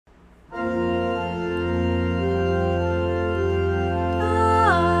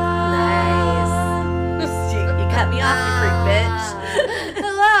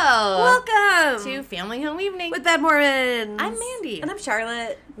Family Home Evening with Bad Mormons. I'm Mandy. And I'm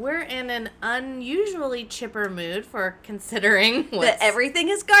Charlotte. We're in an unusually chipper mood for considering That everything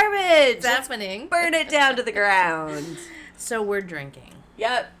is garbage. That's happening. Burn it down to the ground. So we're drinking.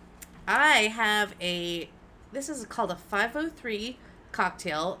 Yep. I have this is called a 503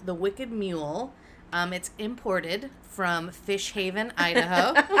 cocktail, the Wicked Mule. It's imported from Fish Haven,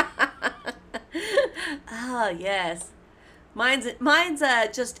 Idaho. Oh, yes. Mine's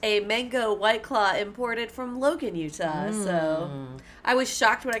just a mango White Claw imported from Logan, Utah. So I was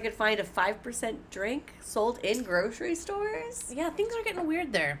shocked when I could find a 5% drink sold in grocery stores. Yeah, things are getting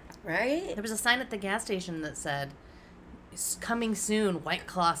weird there. Right? There was a sign at the gas station that said, "Coming soon, White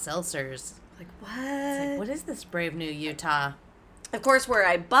Claw seltzers." Like, what? It's like, what is this brave new Utah? Of course, where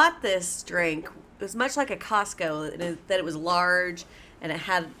I bought this drink, it was much like a Costco, that it was large and it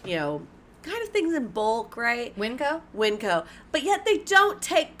had, kind of things in bulk, right? Winco. But yet they don't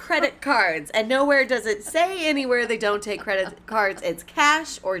take credit cards. And nowhere does it say anywhere they don't take credit cards. It's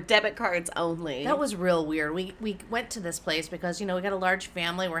cash or debit cards only. That was real weird. We went to this place because, we got a large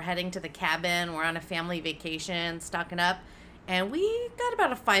family. We're heading to the cabin. We're on a family vacation, stocking up. And we got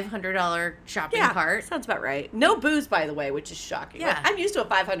about a $500 shopping cart. Sounds about right. No booze, by the way, which is shocking. Yeah. Like, I'm used to a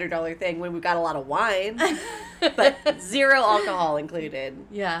 $500 thing when we've got a lot of wine, but zero alcohol included.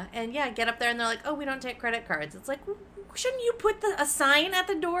 Yeah. And get up there and they're like, "Oh, we don't take credit cards." It's like, shouldn't you put a sign at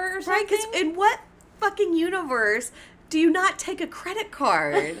the door or something? Right, because in what fucking universe do you not take a credit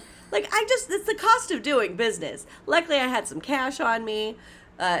card? It's the cost of doing business. Luckily, I had some cash on me.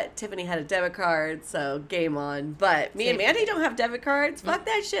 Tiffany had a debit card, so game on. But me and Mandy don't have debit cards. Fuck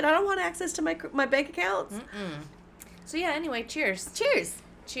that shit. I don't want access to my bank accounts. So anyway, cheers.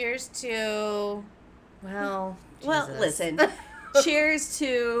 Cheers to, Well, Jesus. listen. Cheers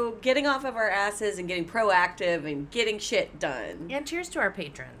to getting off of our asses and getting proactive and getting shit done. And cheers to our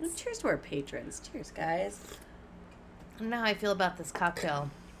patrons. And cheers to our patrons. Cheers, guys. I don't know how I feel about this cocktail.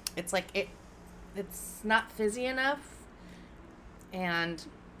 It's like it's not fizzy enough. And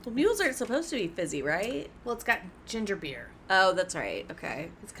mules aren't supposed to be fizzy, right? Well, it's got ginger beer. Oh, that's right.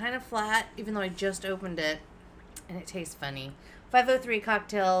 Okay. It's kind of flat, even though I just opened it, and it tastes funny. 503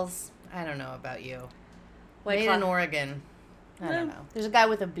 cocktails. I don't know about you. Made in Oregon. I don't know. There's a guy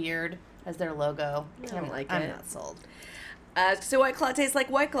with a beard as their logo. I'm not sold. So White Claw tastes like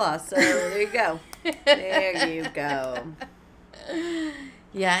White Claw. So there you go. There you go.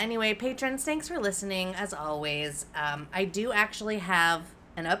 Yeah, anyway, patrons, thanks for listening, as always. I do actually have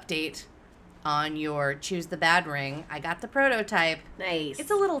an update on your Choose the Bad ring. I got the prototype. Nice.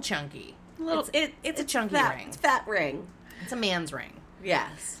 It's a little chunky. It's a chunky ring. It's a fat ring. It's a man's ring.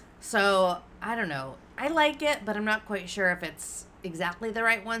 Yes. So, I don't know. I like it, but I'm not quite sure if it's exactly the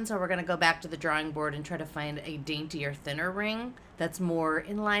right one, so we're going to go back to the drawing board and try to find a daintier, thinner ring that's more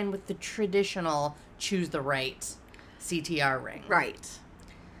in line with the traditional Choose the Right CTR ring. Right.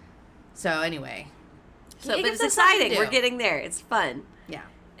 So anyway. But it's exciting. We're getting there. It's fun. Yeah.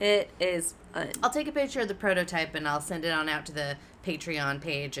 It is fun. I'll take a picture of the prototype and I'll send it on out to the Patreon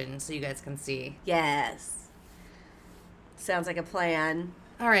page and so you guys can see. Yes. Sounds like a plan.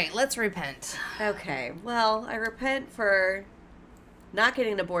 All right, let's repent. Okay. Well, I repent for not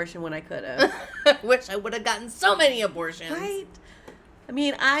getting an abortion when I could have. Wish I would have gotten so many abortions. Right? I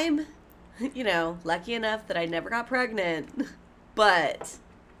mean, I'm, lucky enough that I never got pregnant. But...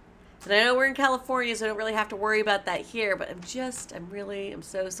 And I know we're in California, so I don't really have to worry about that here, but I'm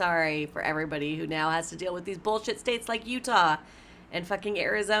so sorry for everybody who now has to deal with these bullshit states like Utah and fucking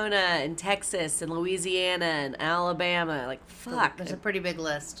Arizona and Texas and Louisiana and Alabama. Like, fuck. There's a pretty big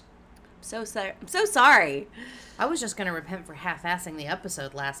list. I'm so sorry. I was just going to repent for half-assing the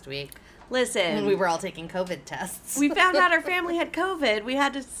episode last week. Listen. When we were all taking COVID tests. We found out our family had COVID. We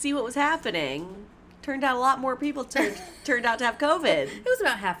had to see what was happening. Turned out a lot more people turned out to have COVID. It was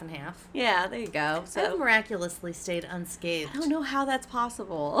about half and half. Yeah, there you go. So I miraculously stayed unscathed. I don't know how that's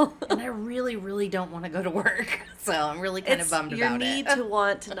possible. And I really, really don't want to go to work. So I'm really kind of bummed about it. Your need to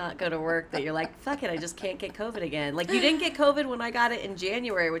want to not go to work that you're like, fuck it, I just can't get COVID again. Like, you didn't get COVID when I got it in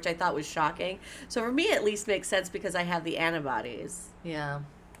January, which I thought was shocking. So for me, at least makes sense because I have the antibodies. Yeah.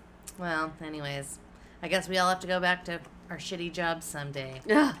 Well, anyways, I guess we all have to go back to our shitty jobs someday.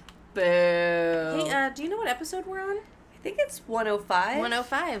 Ugh. Boo. Hey, do you know what episode we're on? I think it's 105.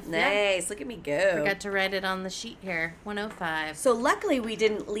 105. Nice. Yeah. Look at me go. Forgot to write it on the sheet here. 105. So luckily we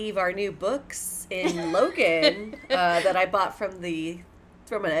didn't leave our new books in Logan that I bought from a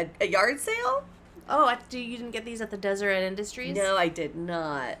yard sale. Oh, you didn't get these at the Deseret Industries? No, I did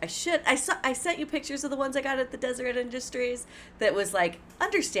not. I should. I sent you pictures of the ones I got at the Deseret Industries that was like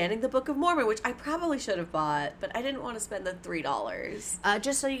Understanding the Book of Mormon, which I probably should have bought, but I didn't want to spend the $3.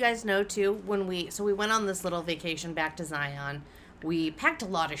 Just so you guys know, too, we went on this little vacation back to Zion. We packed a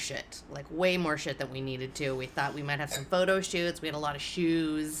lot of shit, like way more shit than we needed to. We thought we might have some photo shoots. We had a lot of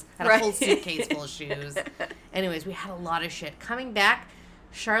shoes. Had a whole suitcase full of shoes. Anyways, we had a lot of shit. Coming back,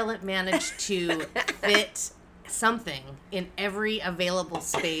 Charlotte managed to fit something in every available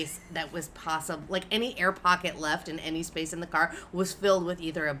space that was possible. Like any air pocket left in any space in the car was filled with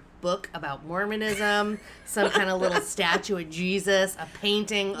either a book about Mormonism, some kind of little statue of Jesus, a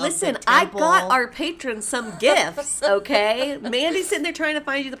painting of the temple. I got our patrons some gifts, okay? Mandy's sitting there trying to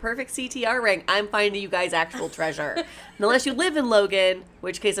find you the perfect CTR ring. I'm finding you guys actual treasure. And unless you live in Logan,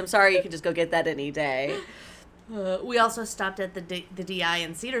 which case I'm sorry, you can just go get that any day. We also stopped at the DI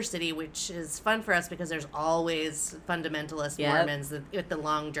in Cedar City, which is fun for us because there's always fundamentalist Mormons with the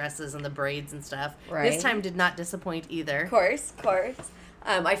long dresses and the braids and stuff. Right. This time did not disappoint either. Of course.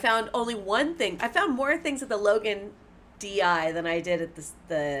 I found only one thing. I found more things at the Logan DI than I did at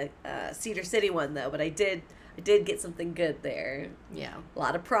the Cedar City one, though. But I did get something good there. Yeah. A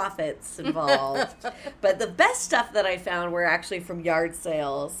lot of profits involved. But the best stuff that I found were actually from yard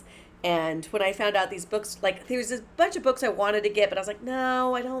sales. And when I found out these books, like, there's a bunch of books I wanted to get, but I was like,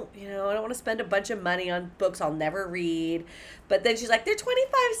 no, I don't want to spend a bunch of money on books I'll never read. But then she's like, they're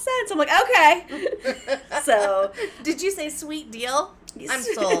 25 cents. I'm like, okay. So. Did you say sweet deal? I'm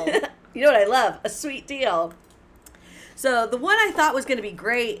sold. You know what I love? A sweet deal. So the one I thought was going to be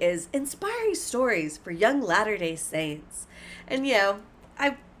great is Inspiring Stories for Young Latter-day Saints. And,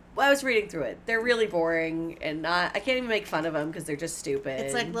 I was reading through it. They're really boring, and I can't even make fun of them because they're just stupid.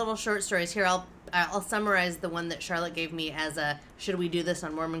 It's like little short stories. Here, I'll summarize the one that Charlotte gave me as a should we do this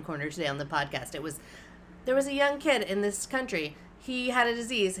on Mormon Corner today on the podcast. There was a young kid in this country. He had a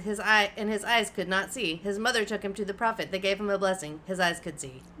disease. His eyes could not see. His mother took him to the prophet. They gave him a blessing. His eyes could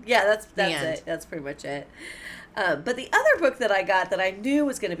see. Yeah, that's it. That's pretty much it. But the other book that I got that I knew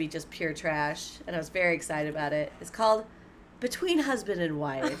was going to be just pure trash, and I was very excited about it, is called Between Husband and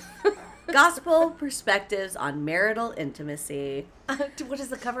Wife. Gospel Perspectives on Marital Intimacy. What does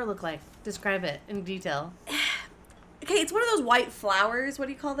the cover look like? Describe it in detail. Okay, it's one of those white flowers. What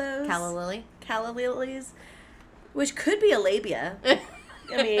do you call those? Calla lily. Calla lilies. Which could be a labia.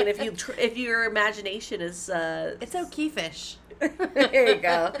 I mean, if your imagination is... It's O'Keefe-ish. There you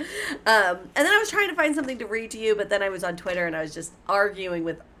go. And then I was trying to find something to read to you, but then I was on Twitter and I was just arguing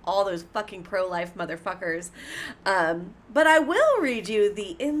with all those fucking pro-life motherfuckers. But I will read you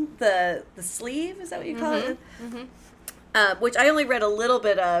the sleeve, is that what you call it? Mm-hmm. Which I only read a little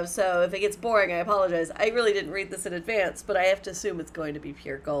bit of, so if it gets boring, I apologize. I really didn't read this in advance, but I have to assume it's going to be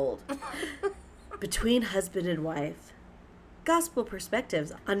pure gold. Between Husband and Wife. Gospel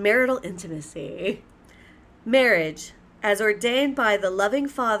Perspectives on Marital Intimacy. Marriage, as ordained by the loving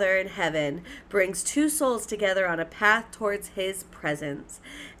Father in heaven, brings two souls together on a path towards His presence.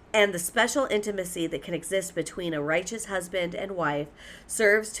 And the special intimacy that can exist between a righteous husband and wife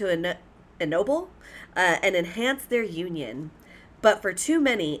serves to ennoble and enhance their union. But for too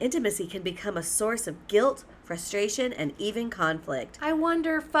many, intimacy can become a source of guilt, frustration, and even conflict. I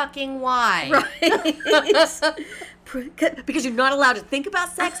wonder fucking why. Right. Because you're not allowed to think about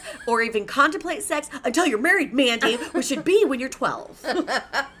sex or even contemplate sex until you're married, Mandy, which should be when you're 12.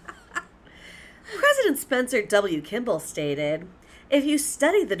 President Spencer W. Kimball stated, "If you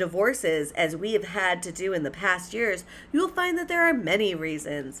study the divorces as we have had to do in the past years, you will find that there are many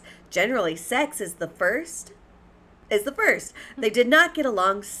reasons. Generally, sex is the first. They did not get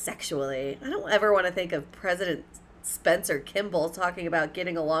along sexually." I don't ever want to think of President Spencer Kimball talking about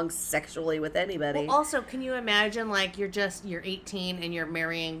getting along sexually with anybody. Well, also, can you imagine, like, you're 18 and you're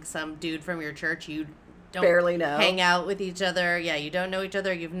marrying some dude from your church you don't barely know, hang out with each other. Yeah, you don't know each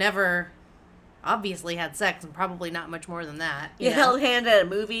other. You've never obviously had sex, and probably not much more than that. You held hand at a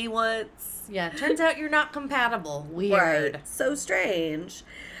movie once. Yeah, turns out you're not compatible. Weird. Right. So strange.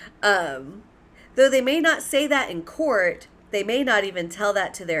 Though they may not say that in court, they may not even tell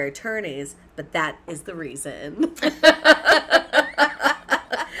that to their attorneys, but that is the reason.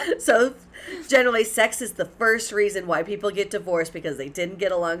 So, generally, sex is the first reason why people get divorced, because they didn't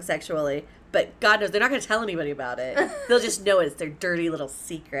get along sexually. But God knows, they're not going to tell anybody about it. They'll just know it's their dirty little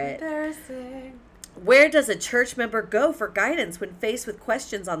secret. Embarrassing. Where does a church member go for guidance when faced with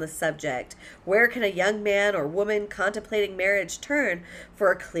questions on the subject? Where can a young man or woman contemplating marriage turn for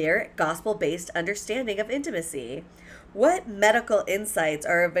a clear, gospel-based understanding of intimacy? What medical insights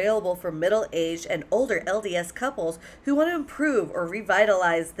are available for middle-aged and older LDS couples who want to improve or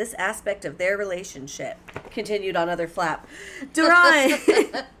revitalize this aspect of their relationship? Continued on other flap.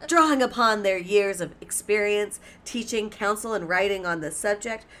 Drawing upon their years of experience, teaching, counsel, and writing on this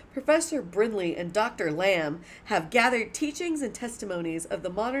subject, Professor Brindley and Dr. Lamb have gathered teachings and testimonies of the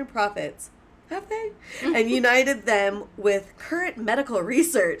modern prophets, have they? And united them with current medical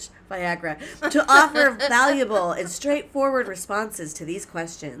research, Viagra, to offer valuable and straightforward responses to these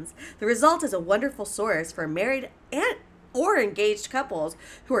questions. The result is a wonderful source for married and or engaged couples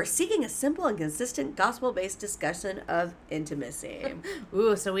who are seeking a simple and consistent gospel-based discussion of intimacy.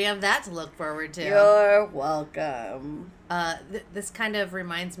 Ooh, so we have that to look forward to. You're welcome. This kind of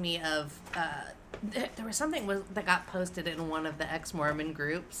reminds me of there was something that got posted in one of the ex-Mormon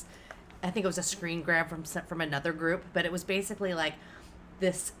groups. I think it was a screen grab from another group, but it was basically like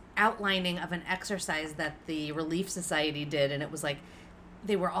this outlining of an exercise that the Relief Society did, and it was like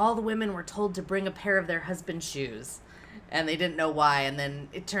all the women were told to bring a pair of their husband's shoes, and they didn't know why. And then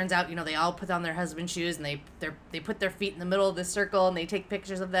it turns out, they all put on their husband's shoes, and they put their feet in the middle of the circle, and they take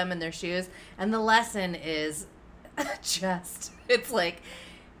pictures of them in their shoes. And the lesson is it's like,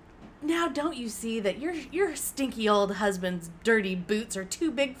 now don't you see that your stinky old husband's dirty boots are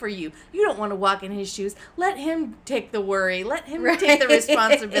too big for you? You don't want to walk in his shoes. Let him take the worry. Let him take the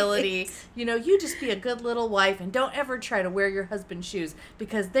responsibility. You just be a good little wife and don't ever try to wear your husband's shoes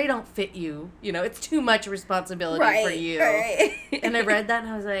because they don't fit you. It's too much responsibility for you. Right. And I read that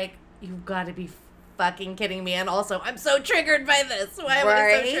and I was like, you've got to be fucking kidding me. And also, I'm so triggered by this. Why am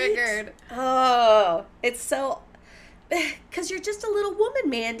I so triggered? Oh, it's so... Because you're just a little woman,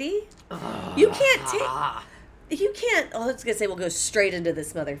 Mandy. You can't take... You can't... Oh, I was going to say we'll go straight into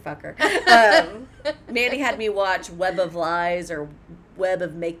this motherfucker. Mandy had me watch Web of Lies or Web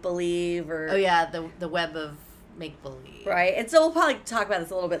of Make-Believe or... Oh, yeah, the Web of Make-Believe. Right. And so we'll probably talk about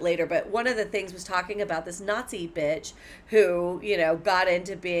this a little bit later, but one of the things was talking about this Nazi bitch who, got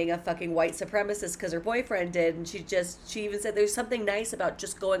into being a fucking white supremacist because her boyfriend did, and she even said there's something nice about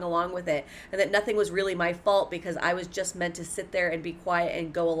just going along with it, and that nothing was really my fault because I was just meant to sit there and be quiet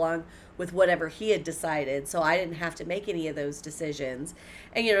and go along with whatever he had decided, so I didn't have to make any of those decisions.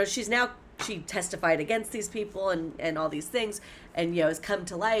 And, she testified against these people and all these things and, has come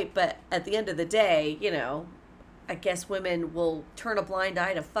to light, but at the end of the day, I guess women will turn a blind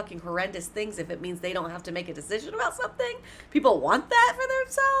eye to fucking horrendous things if it means they don't have to make a decision about something. People want that for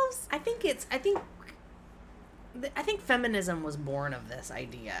themselves. I think feminism was born of this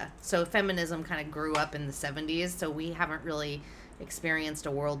idea. So feminism kind of grew up in the 70s, so we haven't really experienced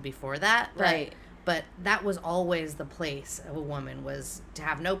a world before that. Right. But that was always the place of a woman, was to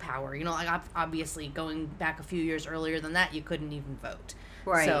have no power. Obviously going back a few years earlier than that, you couldn't even vote.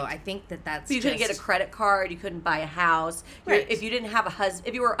 Right. So I think that's so you couldn't get a credit card, you couldn't buy a house. Right. If you didn't have a husband,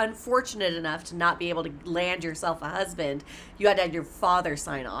 if you were unfortunate enough to not be able to land yourself a husband, you had to have your father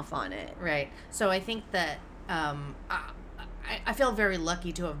sign off on it. Right. So I think that I feel very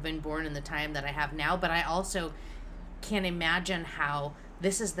lucky to have been born in the time that I have now, but I also can't imagine how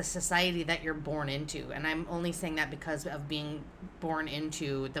this is the society that you're born into. And I'm only saying that because of being born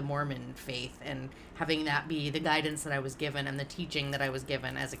into the Mormon faith and having that be the guidance that I was given and the teaching that I was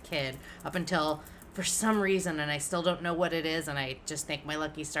given as a kid up until, for some reason, and I still don't know what it is, and I just thank my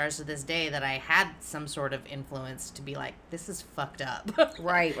lucky stars to this day that I had some sort of influence to be like, this is fucked up.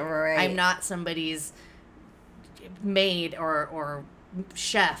 Right. I'm not somebody's maid or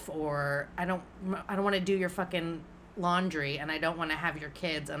chef, or I don't want to do your fucking laundry, and I don't want to have your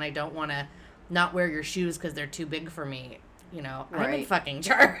kids, and I don't want to not wear your shoes because they're too big for me. I'm in fucking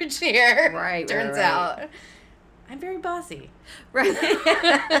charge here. Right. Turns out I'm very bossy.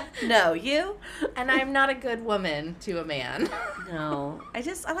 Right. No, you? And I'm not a good woman to a man. No. I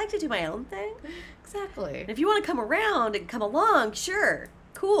like to do my own thing. Exactly. If you want to come around and come along, sure.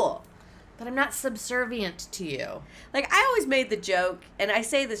 Cool. But I'm not subservient to you. Like, I always made the joke, and I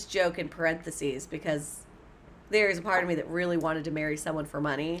say this joke in parentheses because there's a part of me that really wanted to marry someone for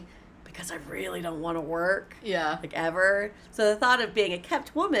money because I really don't want to work. Yeah. Like, ever. So the thought of being a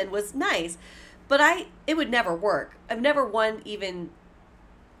kept woman was nice. But it would never work. I've never I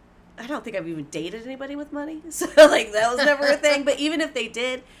don't think I've even dated anybody with money. So, like, that was never a thing. But even if they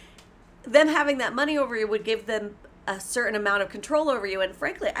did, them having that money over you would give them a certain amount of control over you. And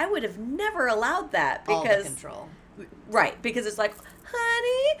frankly, I would have never allowed that. Because, all the control. Right. Because it's like,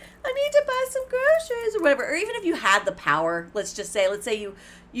 honey, I need to buy some groceries or whatever. Or even if you had the power, let's say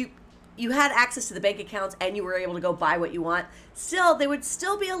you you had access to the bank accounts and you were able to go buy what you want, still, they would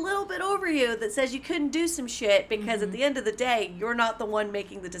still be a little bit over you that says you couldn't do some shit because at the end of the day, you're not the one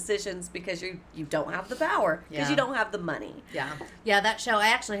making the decisions because you don't have the power, because you don't have the money. Yeah. Yeah, that show, I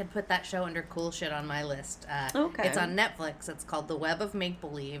actually had put that show under cool shit on my list. Okay. It's on Netflix. It's called The Web of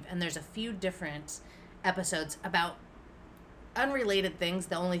Make-Believe, and there's a few different episodes about unrelated things.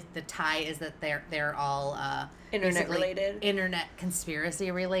 The tie is that they're all Internet related, internet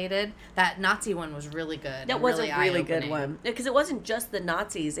conspiracy related. That Nazi one was really good. That was a really good one, because it wasn't just the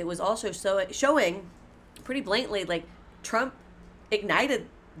Nazis. It was also showing pretty blatantly, like, Trump ignited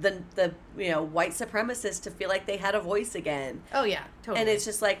the white supremacists to feel like they had a voice again. Oh yeah, totally. And it's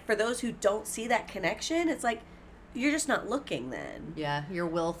just like, for those who don't see that connection, it's like, you're just not looking then. Yeah, you're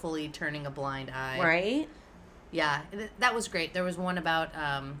willfully turning a blind eye. Right? Yeah, that was great. There was one about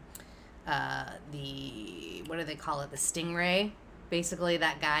what do they call it? The Stingray. Basically,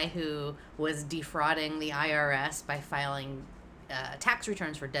 that guy who was defrauding the IRS by filing tax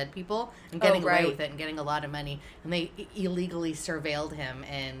returns for dead people and getting away with it and getting a lot of money. And they illegally surveilled him,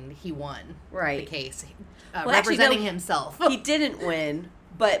 and he won the case, representing himself. He didn't win,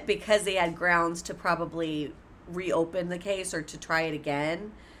 but because they had grounds to probably reopen the case or to try it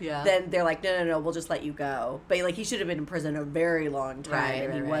again, then they're like, no, we'll just let you go. But like, he should have been in prison a very long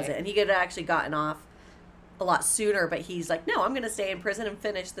time, and he wasn't. And he could have actually gotten off a lot sooner, but he's like, no, I'm going to stay in prison and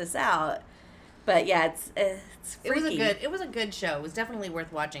finish this out. But yeah, it's freaky. It was a good show. It was definitely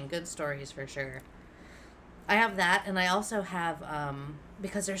worth watching. Good stories for sure. I have that, and I also have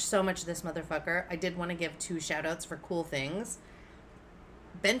because there's so much of this motherfucker, I did want to give 2 shout outs for cool things.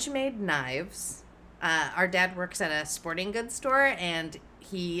 Benchmade knives. Our dad works at a sporting goods store, and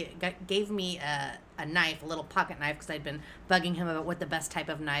he gave me a knife, a little pocket knife, because I'd been bugging him about what the best type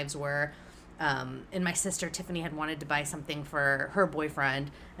of knives were. And my sister Tiffany had wanted to buy something for her boyfriend,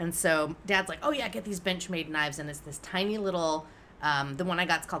 and so Dad's like, oh yeah, get these Benchmade knives. And it's this tiny little the one I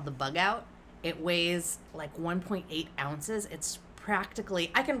got's called the Bug Out. It weighs like 1.8 ounces. It's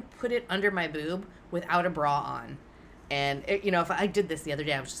practically, I can put it under my boob without a bra on. And if I did this the other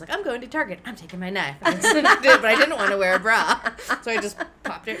day, I was just like, I'm going to Target, I'm taking my knife. But I didn't want to wear a bra, so I just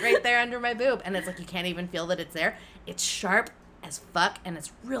popped it right there under my boob. And it's like, you can't even feel that it's there. It's sharp as fuck, and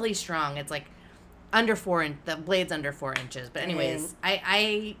it's really strong. It's like the blade's under 4 inches. But anyways,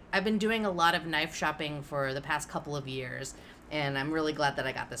 I've been doing a lot of knife shopping for the past couple of years, and I'm really glad that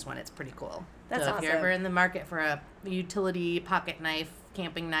I got this one. It's pretty cool. That's awesome. If you're ever in the market for a utility pocket knife,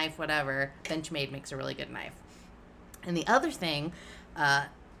 camping knife, whatever, Benchmade makes a really good knife. And the other thing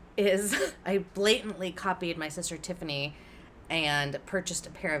is I blatantly copied my sister Tiffany and purchased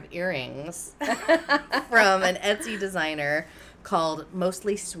a pair of earrings from an Etsy designer called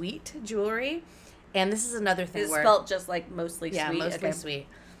Mostly Sweet Jewelry. And this is another thing it's spelled just like Mostly Sweet? Yeah, Mostly Sweet.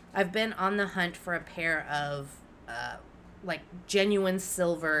 I've been on the hunt for a pair of like genuine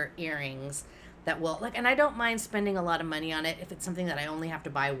silver earrings that will, like, and I don't mind spending a lot of money on it if it's something that I only have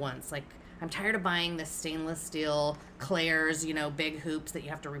to buy once. Like, I'm tired of buying the stainless steel Claire's, big hoops that you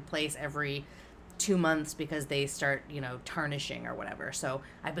have to replace every 2 months because they start, tarnishing or whatever. So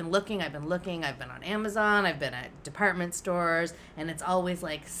I've been looking, I've been on Amazon, I've been at department stores, and it's always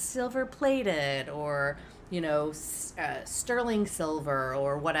like silver plated or, sterling silver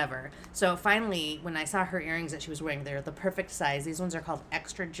or whatever. So finally, when I saw her earrings that she was wearing, they're the perfect size. These ones are called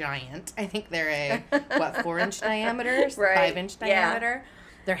extra giant. I think they're a, 4-inch diameter? Right. 5-inch diameter.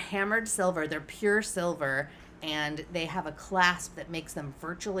 They're hammered silver. They're pure silver. And they have a clasp that makes them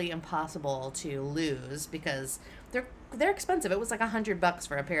virtually impossible to lose because they're expensive. It was like $100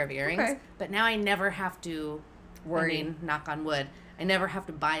 for a pair of earrings. Okay. But now I never have to worry, knock on wood, I never have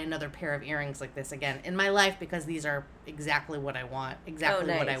to buy another pair of earrings like this again in my life because these are exactly what I want,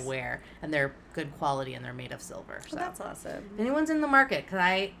 exactly what I wear. And they're good quality and they're made of silver. So that's awesome. If anyone's in the market,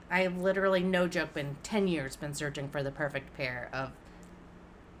 because I've literally, no joke, been 10 years been searching for the perfect pair of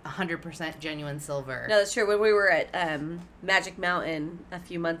 100% genuine silver. No, that's true. When we were at Magic Mountain a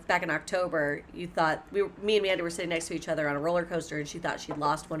few months back in October, me and Amanda were sitting next to each other on a roller coaster, and she thought she'd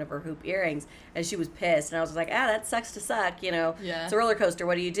lost one of her hoop earrings, and she was pissed. And I was like, that sucks to suck, Yeah. It's a roller coaster.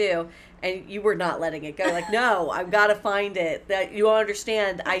 What do you do? And you were not letting it go. Like, no, I've got to find it. That you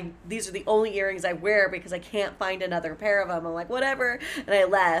understand. These are the only earrings I wear because I can't find another pair of them. I'm like, whatever. And I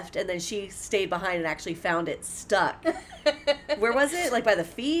left, and then she stayed behind and actually found it stuck. Where was it? Like by the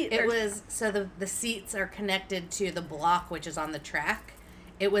feet? It was, so the seats are connected to the block, which is on the track.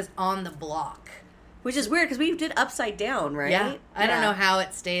 It was on the block. Which is weird because we did upside down, right? Yeah. I don't know how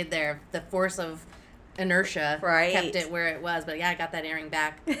it stayed there. The force of inertia kept it where it was. But yeah, I got that earring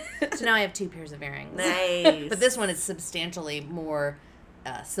back. So now I have 2 pairs of earrings. Nice. But this one is substantially more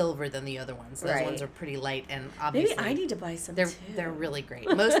silver than the other ones. Those Right. ones are pretty light, and obviously Maybe I need to buy some they're too. they're really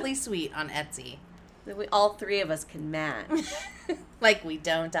great. Mostly sweet on Etsy. That we, all three of us can match. Like we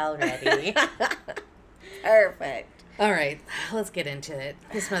don't already. Perfect. All right, let's get into it.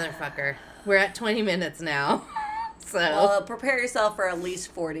 This motherfucker. We're at 20 minutes now. So Well, prepare yourself for at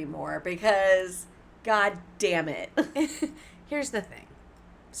least 40 more because, god damn it. here's the thing.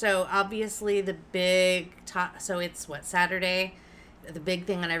 So obviously the big so it's what, Saturday? The big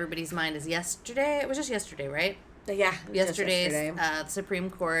thing on everybody's mind is yesterday. It was just yesterday, right? Yeah. Yesterday's yesterday. the Supreme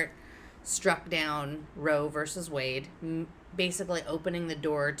Court struck down Roe versus Wade, basically opening the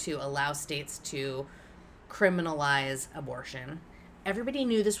door to allow states to criminalize abortion. Everybody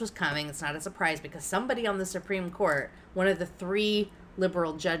knew this was coming. It's not a surprise because somebody on the Supreme Court, one of the 3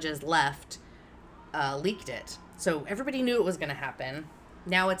 liberal judges left, leaked it. So everybody knew it was going to happen.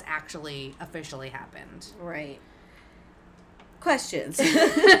 Now it's actually officially happened. Right. Questions.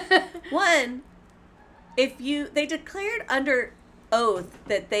 One, they declared under oath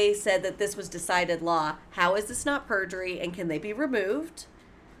that they said that this was decided law. How is this not perjury, and can they be removed?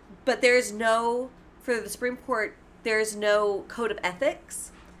 But there's no, for the Supreme Court, there's no code of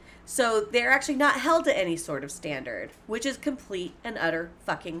ethics. So they're actually not held to any sort of standard, which is complete and utter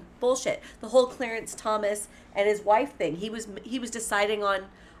fucking bullshit. The whole Clarence Thomas and his wife thing, he was deciding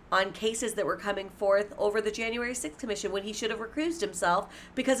on cases that were coming forth over the January 6th Commission when he should have recused himself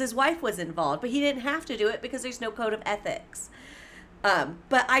because his wife was involved. But he didn't have to do it because there's no code of ethics.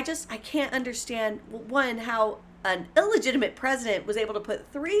 But I can't understand, one, how an illegitimate president was able to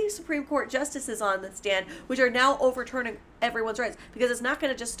put 3 Supreme Court justices on the stand, which are now overturning everyone's rights, because it's not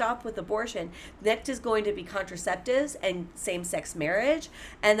going to just stop with abortion. Next is going to be contraceptives and same-sex marriage,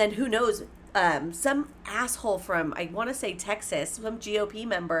 and then who knows, some asshole from, I want to say Texas, some GOP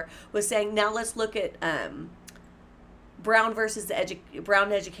member was saying, now let's look at Brown versus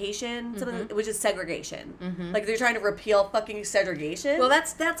Brown education, which is segregation. Mm-hmm. Like they're trying to repeal fucking segregation. Well,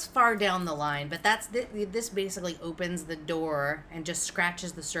 that's far down the line, but this basically opens the door and just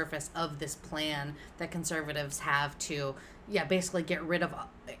scratches the surface of this plan that conservatives have to, basically get rid of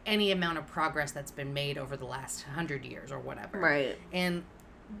any amount of progress that's been made over the last 100 years or whatever. Right. And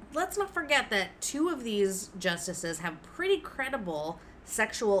let's not forget that 2 of these justices have pretty credible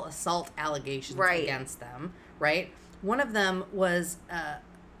sexual assault allegations against them, right? One of them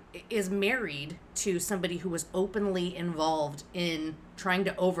is married to somebody who was openly involved in trying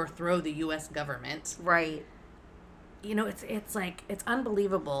to overthrow the U.S. government. Right. You know, it's like, it's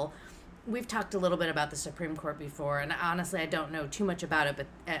unbelievable. We've talked a little bit about the Supreme Court before, and honestly, I don't know too much about it,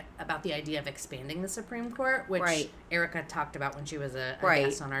 but about the idea of expanding the Supreme Court, which Erica talked about when she was a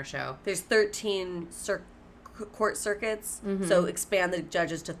guest on our show. There's 13 court circuits, so expand the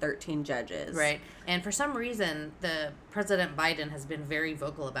judges to 13 judges. Right. And for some reason, the President Biden has been very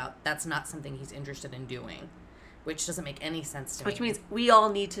vocal about that's not something he's interested in doing, which doesn't make any sense to me. Which means we all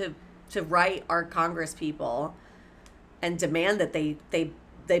need to write our Congress people and demand that they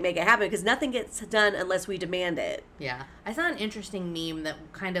make it happen, because nothing gets done unless we demand it. Yeah. I saw an interesting meme that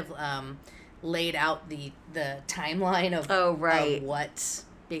kind of laid out the timeline of, of what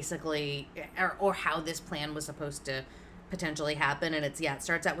basically, or how this plan was supposed to potentially happen. And it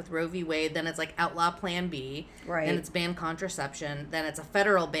starts out with Roe v. Wade, then it's like outlaw Plan B, then it's ban contraception, then it's a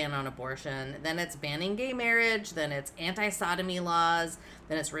federal ban on abortion, then it's banning gay marriage, then it's anti-sodomy laws,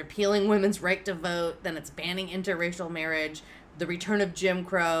 then it's repealing women's right to vote, then it's banning interracial marriage, the return of Jim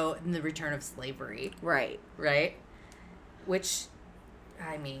Crow, and the return of slavery. Right? Which,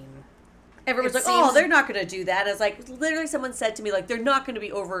 I mean, everyone's like, oh, they're not going to do that. I was like, literally someone said to me, like, they're not going to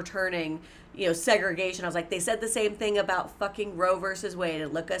be overturning, segregation. I was like, they said the same thing about fucking Roe versus Wade,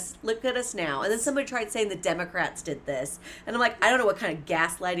 and look at us now. And then somebody tried saying the Democrats did this. And I'm like, I don't know what kind of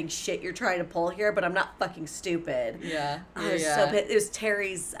gaslighting shit you're trying to pull here, but I'm not fucking stupid. Yeah. I was so pissed. It was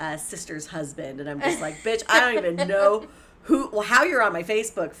Terry's sister's husband, and I'm just like, bitch, I don't even know how you're on my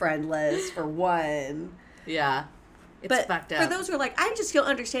Facebook friend list, for one. Yeah. It's fucked up. For those who are like, I just don't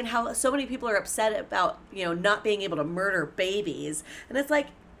understand how so many people are upset about, not being able to murder babies. And it's like,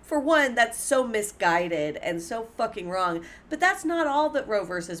 for one, that's so misguided and so fucking wrong. But that's not all that Roe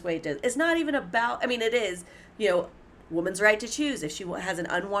versus Wade did. It's not even about, it is, woman's right to choose. If she has an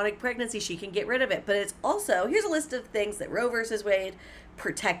unwanted pregnancy, she can get rid of it. But it's also, here's a list of things that Roe versus Wade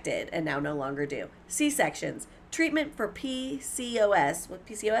protected and now no longer do. C-sections. Treatment for PCOS. What,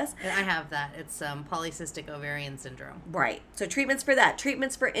 PCOS? I have that. It's polycystic ovarian syndrome. Right. So treatments for that.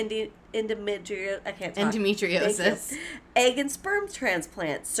 Treatments for endometriosis. I can't talk. Endometriosis. Egg and sperm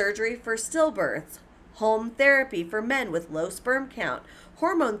transplant. Surgery for stillbirths. home therapy for men with low sperm count,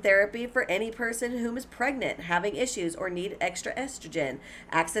 hormone therapy for any person whom is pregnant, having issues, or need extra estrogen,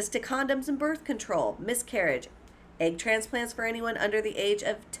 access to condoms and birth control, miscarriage, egg transplants for anyone under the age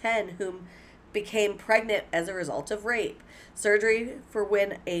of 10 whom became pregnant as a result of rape, surgery for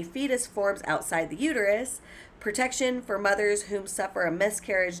when a fetus forms outside the uterus, protection for mothers whom suffer a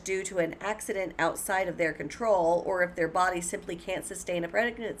miscarriage due to an accident outside of their control or if their body simply can't sustain a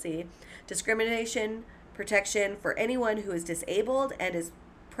pregnancy, discrimination, protection for anyone who is disabled and is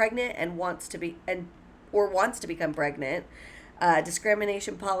pregnant and wants to become pregnant,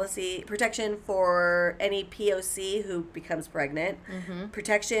 discrimination policy, protection for any POC who becomes pregnant,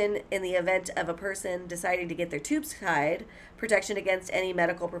 protection in the event of a person deciding to get their tubes tied, protection against any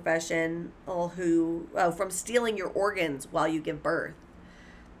medical professional who from stealing your organs while you give birth.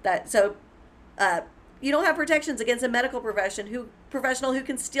 You don't have protections against a medical professional who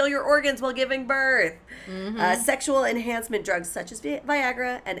can steal your organs while giving birth. Sexual enhancement drugs such as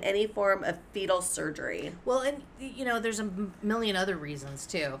Viagra and any form of fetal surgery. Well, and there's a million other reasons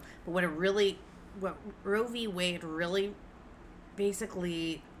too. But what Roe v. Wade really,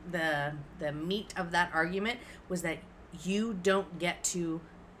 basically, the meat of that argument was that you don't get to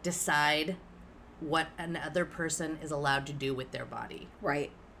decide what another person is allowed to do with their body.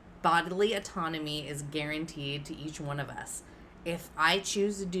 Right. Bodily autonomy is guaranteed to each one of us. If I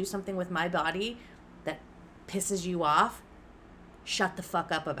choose to do something with my body that pisses you off, shut the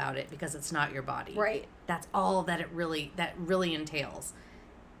fuck up about it because it's not your body. Right. That's all that really entails.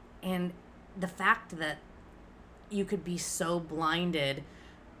 And the fact that you could be so blinded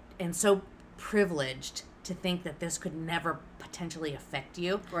and so privileged to think that this could never potentially affect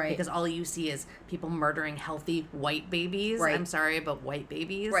you. Right. Because all you see is people murdering healthy white babies. Right. I'm sorry, but white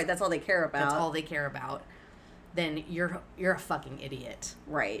babies. Right, that's all they care about. That's all they care about. Then you're a fucking idiot.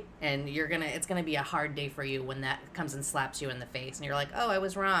 Right. And it's gonna be a hard day for you when that comes and slaps you in the face and you're like, oh, I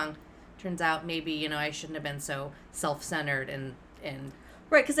was wrong. Turns out maybe, I shouldn't have been so self-centered and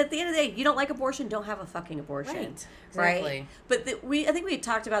Right, because at the end of the day, you don't like abortion, don't have a fucking abortion. Right. Right? But I think we had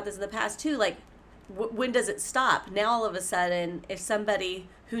talked about this in the past too, like, when does it stop? Now all of a sudden, if somebody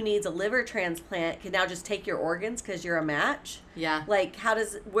who needs a liver transplant can now just take your organs because you're a match? Yeah. Like,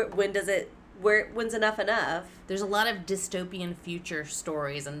 when's enough enough? There's a lot of dystopian future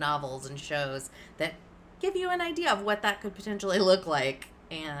stories and novels and shows that give you an idea of what that could potentially look like.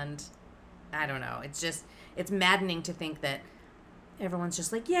 And I don't know. It's maddening to think that everyone's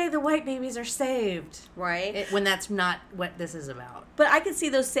just like, yay, the white babies are saved. Right. When that's not what this is about. But I can see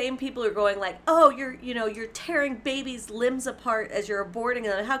those same people who are going like, oh, you're tearing babies' limbs apart as you're aborting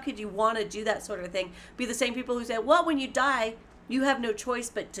them. How could you want to do that sort of thing? Be the same people who say, well, when you die, you have no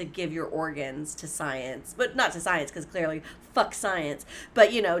choice but to give your organs to science. But not to science, because clearly, fuck science. But,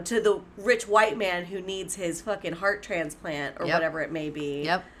 to the rich white man who needs his fucking heart transplant or whatever it may be.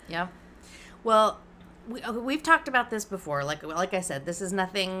 Yep. Well, we've talked about this before. Like I said, this is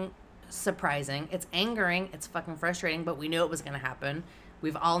nothing surprising. It's angering. It's fucking frustrating, but we knew it was going to happen.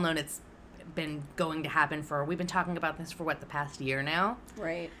 We've all known it's been going to happen we've been talking about this for the past year now.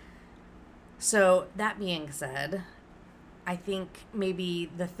 Right. So that being said, I think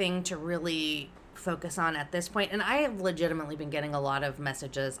maybe the thing to really focus on at this point, and I have legitimately been getting a lot of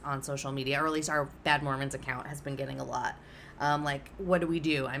messages on social media, or at least our Bad Mormons account has been getting a lot. Like, what do we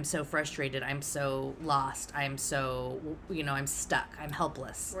do? I'm so frustrated. I'm so lost. I'm so, I'm stuck. I'm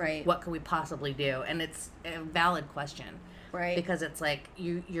helpless. Right. What could we possibly do? And it's a valid question. Right. Because it's like,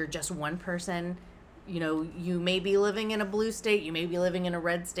 you're just one person. You may be living in a blue state. You may be living in a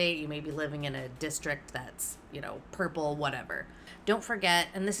red state. You may be living in a district that's, purple, whatever. Don't forget,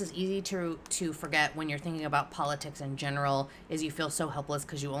 and this is easy to forget when you're thinking about politics in general, is you feel so helpless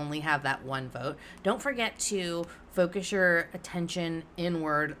because you only have that one vote. Don't forget to focus your attention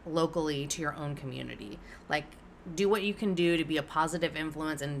inward locally to your own community. Like, do what you can do to be a positive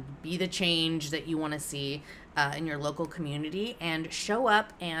influence and be the change that you want to see in your local community, and show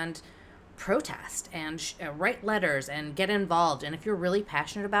up and protest and write letters and get involved. And if you're really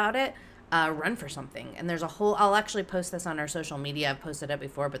passionate about it, run for something. And there's a whole, I'll actually post this on our social media. I've posted it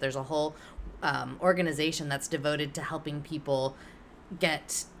before, but there's a whole organization that's devoted to helping people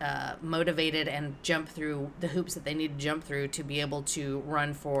get motivated and jump through the hoops that they need to jump through to be able to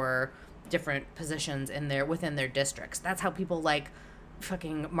run for different positions within their districts. That's how people like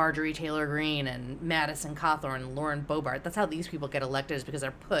fucking Marjorie Taylor Greene and Madison Cawthorn and Lauren Boebert. That's how these people get elected, is because they're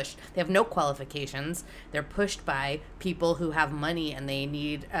pushed. They have no qualifications. They're pushed by people who have money and they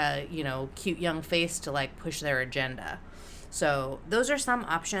need a, cute young face to like push their agenda. So those are some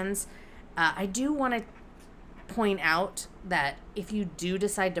options. I do want to point out that if you do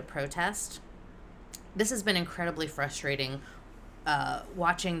decide to protest, this has been incredibly frustrating.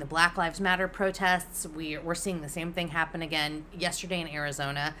 Watching the Black Lives Matter protests, we're seeing the same thing happen again yesterday in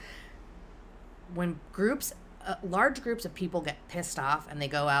Arizona. When large groups of people get pissed off and they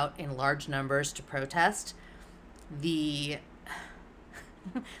go out in large numbers to protest, the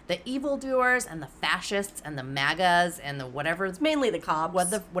evildoers and the fascists and the MAGAs and the whatever, It's mainly the cops.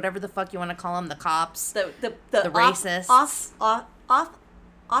 whatever the fuck you want to call them, the cops, the racists,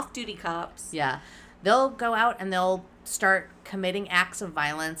 off-duty cops. yeah, they'll go out and they'll start committing acts of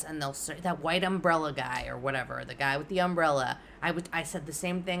violence, and they'll that white umbrella guy or whatever, the guy with the umbrella. I said the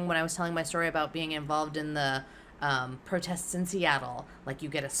same thing when I was telling my story about being involved in the protests in Seattle. Like, you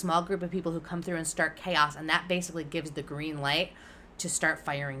get a small group of people who come through and start chaos, and that basically gives the green light to start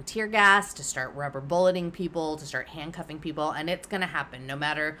firing tear gas, to start rubber bulleting people, to start handcuffing people, and it's going to happen no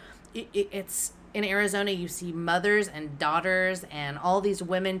matter. It's in Arizona, you see mothers and daughters and all these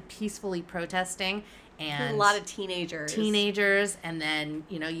women peacefully protesting, and a lot of teenagers, and then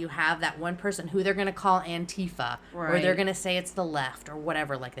you have that one person who they're going to call Antifa, or Right. they're going to say it's the left or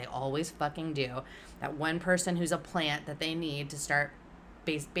whatever, like they always fucking do. That one person who's a plant that they need to start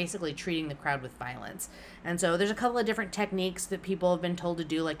basically treating the crowd with violence. And so there's a couple of different techniques that people have been told to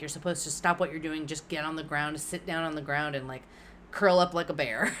do. Like, you're supposed to stop what you're doing, just get on the ground, sit down on the ground, and like curl up like a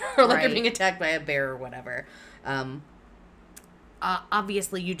bear, or like Right. you're being attacked by a bear or whatever.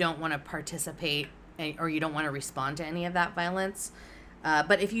 Obviously you don't want to participate or you don't want to respond to any of that violence.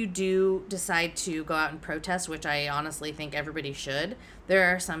 But if you do decide to go out and protest, which I honestly think everybody should,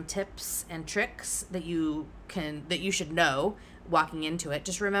 there are some tips and tricks that you should know walking into it.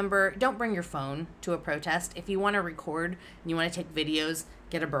 Just remember, don't bring your phone to a protest. If you want to record and you want to take videos,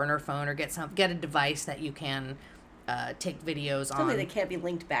 get a burner phone or get a device that you can take videos on. Something that can't be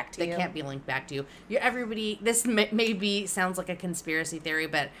linked back to you. That can't be linked back to you. Everybody, this maybe sounds like a conspiracy theory,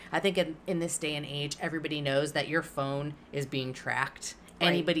 but I think in this day and age, everybody knows that your phone is being tracked. Right.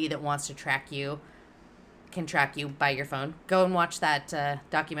 Anybody that wants to track you can track you by your phone. Go and watch that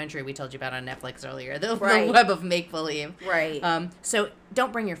documentary we told you about on Netflix earlier, the Web of Make-Believe. Right. So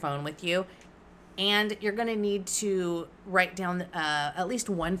don't bring your phone with you. And you're going to need to write down at least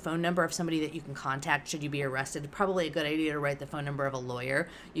one phone number of somebody that you can contact should you be arrested. Probably a good idea to write the phone number of a lawyer.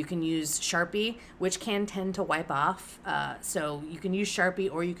 You can use Sharpie, which can tend to wipe off. So you can use Sharpie,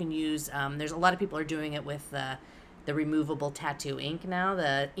 or you can use, there's a lot of people are doing it with the removable tattoo ink now,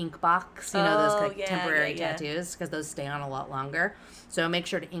 the ink box, those kind of temporary tattoos, because those stay on a lot longer. So make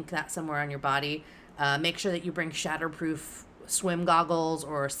sure to ink that somewhere on your body. Make sure that you bring shatterproof swim goggles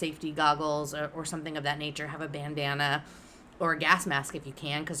or safety goggles or something of that nature. Have a bandana or a gas mask if you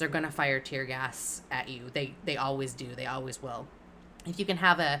can, because they're going to fire tear gas at you. They always do. They always will. If you can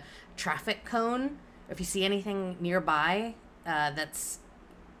have a traffic cone, if you see anything nearby that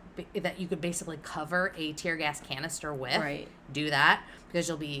you could basically cover a tear gas canister with, Right. do that, because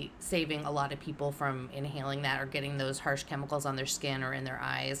you'll be saving a lot of people from inhaling that or getting those harsh chemicals on their skin or in their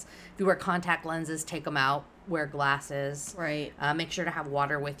eyes. If you wear contact lenses, take them out. Wear glasses. Right. Make sure to have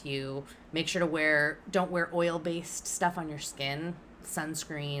water with you. Make sure to don't wear oil-based stuff on your skin,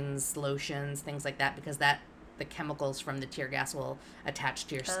 sunscreens, lotions, things like that, because the chemicals from the tear gas will attach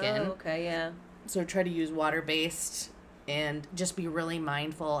to your skin. Oh, okay, yeah. So try to use water-based, and just be really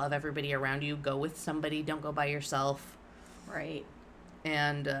mindful of everybody around you. Go with somebody. Don't go by yourself. Right.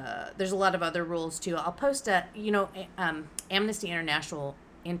 And there's a lot of other rules too. I'll post Amnesty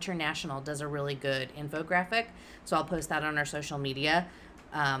International does a really good infographic, so I'll post that on our social media.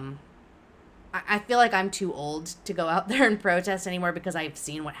 I feel like I'm too old to go out there and protest anymore, because I've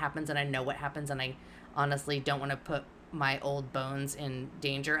seen what happens and I know what happens, and I honestly don't want to put my old bones in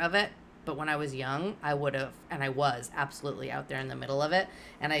danger of it. But when I was young, I would have, and I was absolutely out there in the middle of it,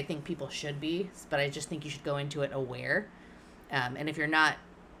 and I think people should be, but I just think you should go into it aware. And if you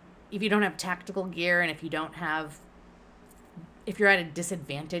don't have tactical gear, and if you're at a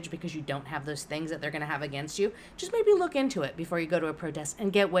disadvantage because you don't have those things that they're going to have against you, just maybe look into it before you go to a protest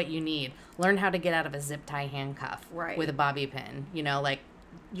and get what you need. Learn how to get out of a zip tie handcuff Right. with a bobby pin.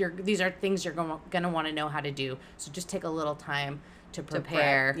 These are things you're going to want to know how to do. So just take a little time to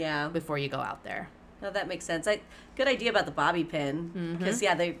prepare before you go out there. No, that makes sense. Good idea about the bobby pin, because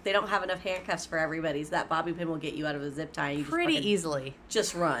they don't have enough handcuffs for everybody, so that bobby pin will get you out of a zip tie. You Pretty easily.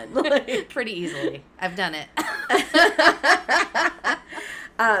 Just run. Pretty easily. I've done it.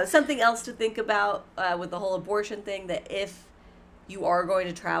 Something else to think about with the whole abortion thing, that if you are going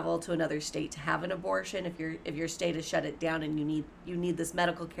to travel to another state to have an abortion, if your state has shut it down and you need this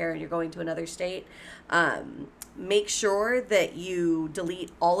medical care and you're going to another state, make sure that you delete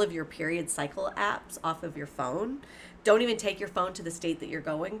all of your period cycle apps off of your phone. Don't even take your phone to the state that you're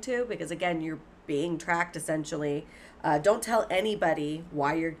going to, because again, being tracked essentially. Don't tell anybody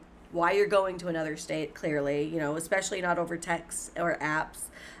why you're going to another state. Clearly, especially not over text or apps.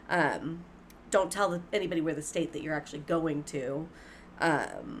 Don't tell anybody where the state that you're actually going to.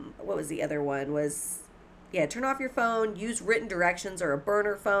 What was the other one? Turn off your phone. Use written directions or a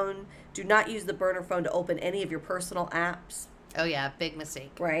burner phone. Do not use the burner phone to open any of your personal apps. Oh, yeah, big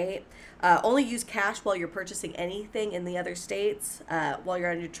mistake. Right? Only use cash while you're purchasing anything in the other states while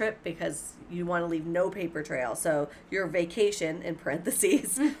you're on your trip, because you want to leave no paper trail. So your vacation, in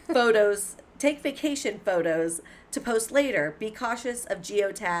parentheses, photos, take vacation photos to post later. Be cautious of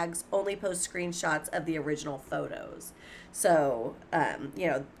geotags. Only post screenshots of the original photos. So,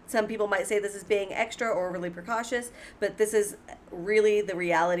 some people might say this is being extra or overly precautious, but this is really the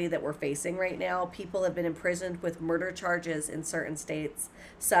reality that we're facing right now. People have been imprisoned with murder charges in certain states,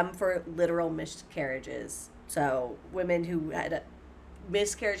 some for literal miscarriages. So women who had a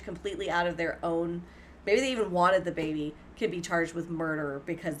miscarriage completely out of their own, maybe they even wanted the baby, could be charged with murder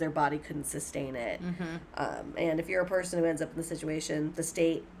because their body couldn't sustain it. And if you're a person who ends up in the situation, the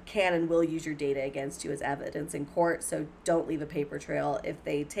state can and will use your data against you as evidence in court. So don't leave a paper trail. If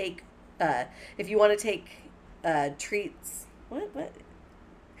they take, if you want to take treats, what?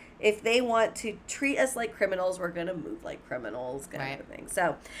 If they want to treat us like criminals, we're going to move like criminals, kind of thing.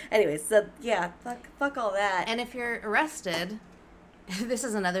 So anyways, fuck all that. And if you're arrested... This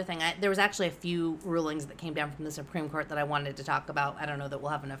is another thing. There was actually a few rulings that came down from the Supreme Court that I wanted to talk about. I don't know that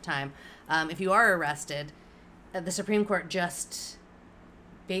we'll have enough time. If you are arrested, the Supreme Court just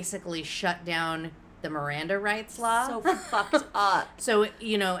basically shut down the Miranda rights law. So fucked up. So,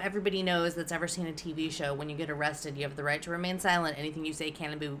 everybody knows that's ever seen a TV show. When you get arrested, you have the right to remain silent. Anything you say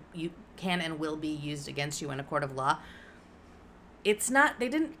can and will be used against you in a court of law. They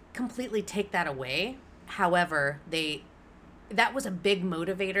didn't completely take that away. However, that was a big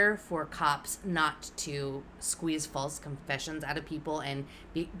motivator for cops not to squeeze false confessions out of people and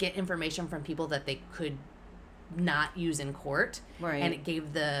get information from people that they could not use in court. Right. And it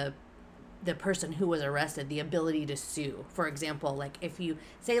gave the person who was arrested the ability to sue. For example, like if you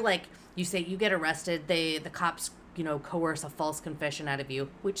say you get arrested, the cops coerce a false confession out of you,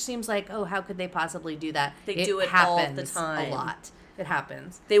 which seems like, oh, how could they possibly do that? They do it all the time. A lot. It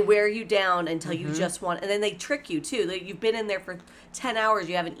happens. They wear you down until you just want, and then they trick you too. You've been in there for 10 hours,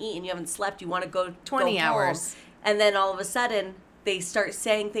 you haven't eaten, you haven't slept, you want to go 20 hours. Home, and then all of a sudden they start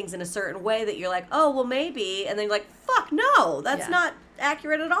saying things in a certain way that you're like, oh, well, maybe, and then you're like, fuck, no, that's not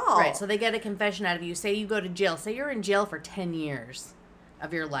accurate at all. Right, so they get a confession out of you. Say you go to jail. Say you're in jail for 10 years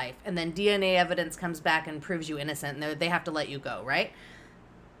of your life, and then DNA evidence comes back and proves you innocent, and they have to let you go, right?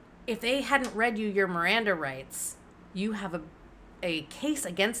 If they hadn't read you your Miranda rights, you have a case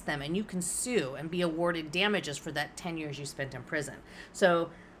against them, and you can sue and be awarded damages for that 10 years you spent in prison. So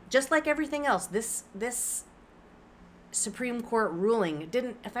just like everything else, this Supreme Court ruling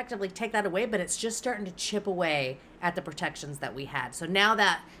didn't effectively take that away, but it's just starting to chip away at the protections that we had. So now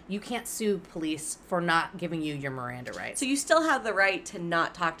that you can't sue police for not giving you your Miranda rights. So you still have the right to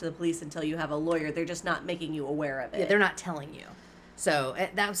not talk to the police until you have a lawyer. They're just not making you aware of it. Yeah, they're not telling you. So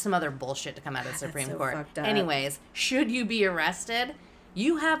that was some other bullshit to come out of the Supreme Court. Fucked up. Anyways, should you be arrested,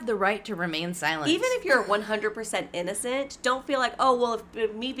 you have the right to remain silent. Even if you're 100% innocent, don't feel like, oh, well,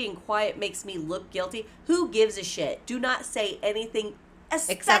 if me being quiet makes me look guilty. Who gives a shit? Do not say anything,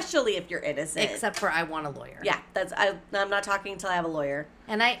 especially if you're innocent. Except for I want a lawyer. Yeah, I'm not talking until I have a lawyer.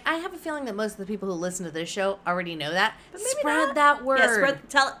 And I have a feeling that most of the people who listen to this show already know that. But maybe spread that word. Yeah,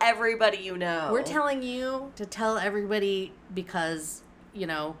 tell everybody you know. We're telling you to tell everybody because,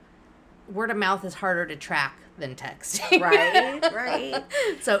 word of mouth is harder to track than text. Right.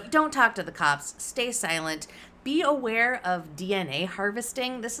 So don't talk to the cops. Stay silent. Be aware of DNA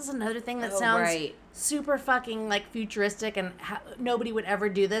harvesting. This is another thing that sounds super fucking futuristic, and nobody would ever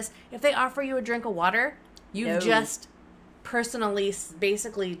do this. If they offer you a drink of water, you've just personally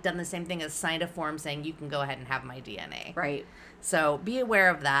basically done the same thing as signed a form saying you can go ahead and have my DNA. Right. So be aware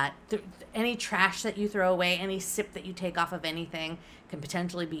of that. Any trash that you throw away, any sip that you take off of anything can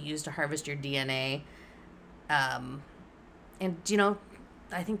potentially be used to harvest your DNA. And,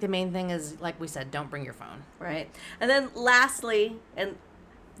 I think the main thing is, like we said, don't bring your phone. Right. And then lastly, and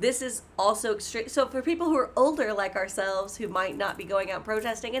this is also extreme. So for people who are older like ourselves who might not be going out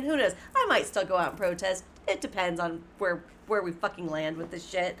protesting, and who knows, I might still go out and protest. It depends on where we fucking land with this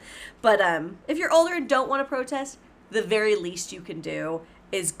shit. But if you're older and don't want to protest, the very least you can do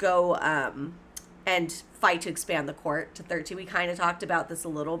is go and fight to expand the court to 13. We kind of talked about this a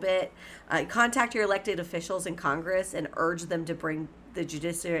little bit. Contact your elected officials in Congress and urge them to bring the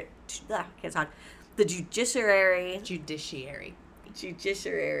judiciary.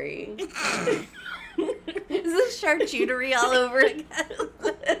 Judiciary. Is this charcuterie all over again?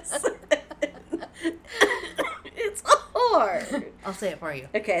 It's hard. I'll say it for you.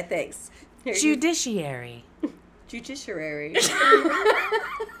 Okay, thanks. Here, Judiciary. Judiciary. You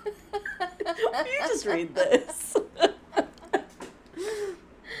just read this.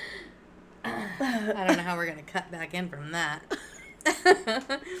 I don't know how we're going to cut back in from that.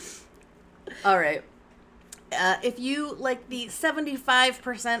 All right. If you, like the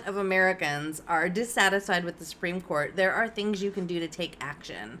 75% of Americans, are dissatisfied with the Supreme Court, there are things you can do to take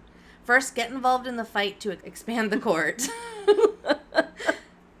action. First, get involved in the fight to expand the court.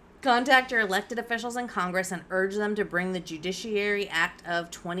 Contact your elected officials in Congress and urge them to bring the Judiciary Act of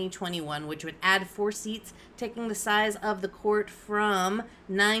 2021, which would add 4 seats, taking the size of the court from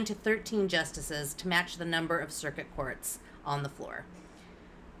 9 to 13 justices to match the number of circuit courts on the floor.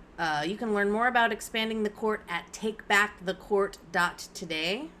 You can learn more about expanding the court at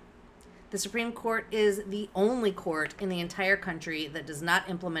takebackthecourt.today. The Supreme Court is the only court in the entire country that does not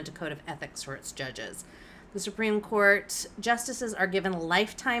implement a code of ethics for its judges. The Supreme Court justices are given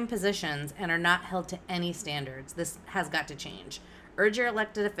lifetime positions and are not held to any standards. This has got to change. Urge your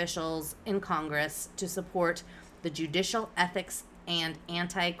elected officials in Congress to support the Judicial Ethics and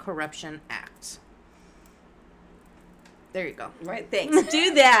Anti-Corruption Act. There you go. Right, thanks.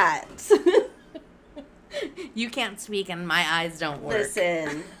 Do that. You can't speak and my eyes don't work.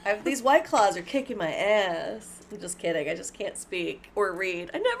 Listen, these White Claws are kicking my ass. I'm just kidding. I just can't speak or read.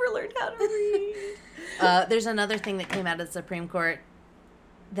 I never learned how to read. There's another thing that came out of the Supreme Court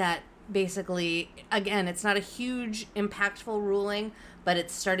that basically, again, it's not a huge, impactful ruling, but it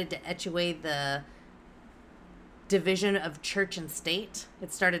started to etch away the division of church and state.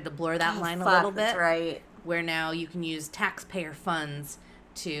 It started to blur that line a little bit. That's right. Where now you can use taxpayer funds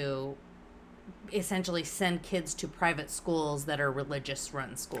to essentially send kids to private schools that are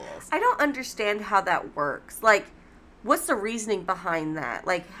religious-run schools. I don't understand how that works. Like, what's the reasoning behind that?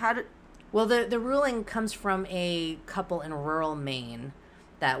 Like, how did... Well, the ruling comes from a couple in rural Maine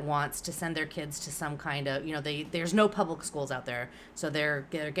that wants to send their kids to some kind of, there's no public schools out there, so they're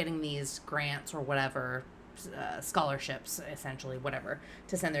getting these grants or whatever, scholarships, essentially, whatever,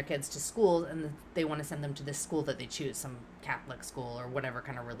 to send their kids to schools, and they want to send them to this school that they choose, some Catholic school or whatever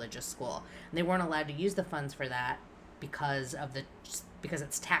kind of religious school. And they weren't allowed to use the funds for that because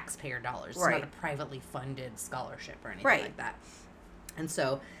it's taxpayer dollars. It's not a privately funded scholarship or anything like that. And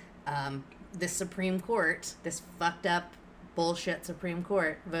so this Supreme Court, this fucked up bullshit Supreme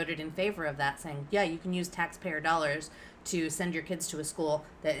Court, voted in favor of that, saying, yeah, you can use taxpayer dollars to send your kids to a school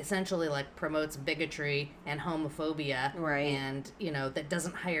that essentially promotes bigotry and homophobia, and that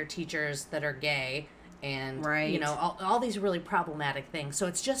doesn't hire teachers that are gay, and all these really problematic things. So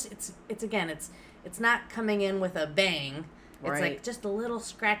it's not coming in with a bang. It's like just a little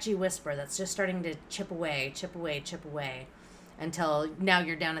scratchy whisper that's just starting to chip away, until now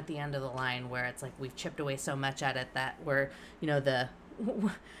you're down at the end of the line where it's like we've chipped away so much at it that we're,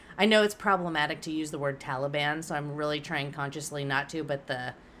 I know it's problematic to use the word Taliban, so I'm really trying consciously not to, but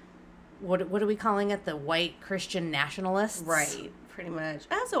what are we calling it? The white Christian nationalists? Right, pretty much.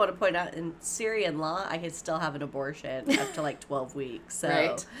 I also want to point out, in Syrian law, I could still have an abortion up to 12 weeks. So.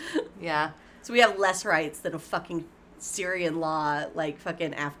 Right. Yeah. So we have less rights than a fucking Syrian law,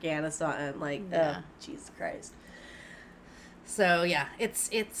 fucking Afghanistan. Oh, Jesus Christ. So, yeah,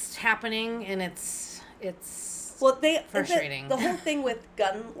 it's happening, and it's frustrating. The whole thing with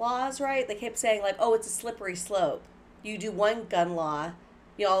gun laws, right? They kept saying, it's a slippery slope. You do one gun law,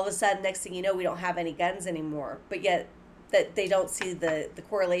 all of a sudden, next thing you know, we don't have any guns anymore. But yet, that they don't see the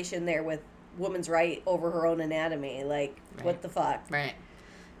correlation there with woman's right over her own anatomy. What the fuck? Right.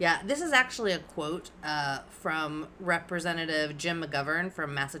 Yeah, this is actually a quote from Representative Jim McGovern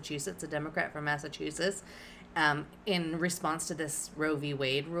from Massachusetts, a Democrat from Massachusetts, in response to this Roe v.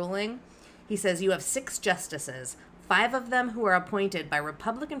 Wade ruling. He says, you have 6 justices, 5 of them who are appointed by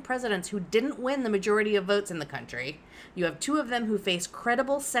Republican presidents who didn't win the majority of votes in the country. You have 2 of them who face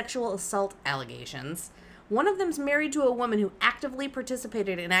credible sexual assault allegations. One of them's married to a woman who actively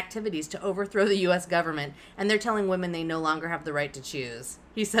participated in activities to overthrow the U.S. government, and they're telling women they no longer have the right to choose.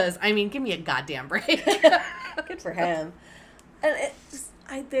 He says, give me a goddamn break. Good for him. And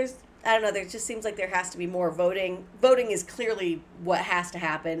I don't know, there just seems like there has to be more voting. Voting is clearly what has to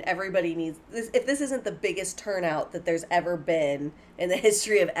happen. Everybody needs this. If this isn't the biggest turnout that there's ever been in the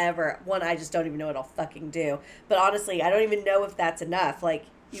history of ever, I just don't even know what I'll fucking do. But honestly, I don't even know if that's enough. We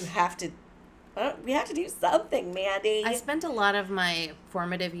have to do something, Mandy. I spent a lot of my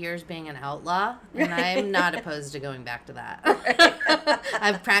formative years being an outlaw, and I'm not opposed to going back to that.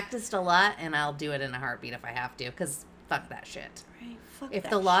 I've practiced a lot, and I'll do it in a heartbeat if I have to, because fuck that shit. Right, fuck If that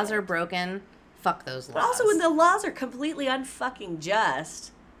the laws shit. are broken, fuck those laws. But also, when the laws are completely unfucking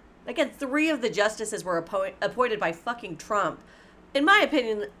just. Again, 3 of the justices were appointed by fucking Trump. In my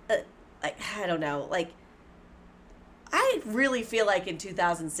opinion, I don't know. Like, I really feel like in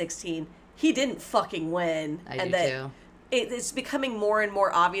 2016 he didn't fucking win, I do too. It's becoming more and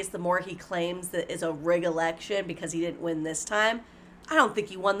more obvious the more he claims that it's a rig election because he didn't win this time. I don't think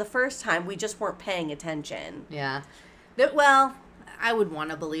he won the first time. We just weren't paying attention. Yeah. Well, I would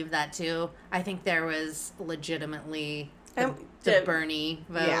want to believe that too. I think there was legitimately the Bernie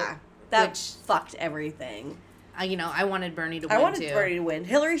vote. Yeah. That fucked everything. I wanted Bernie to win, I wanted too. Bernie to win.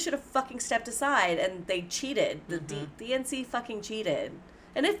 Hillary should have fucking stepped aside, and they cheated. The DNC fucking cheated.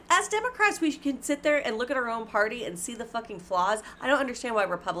 And if, as Democrats, we can sit there and look at our own party and see the fucking flaws, I don't understand why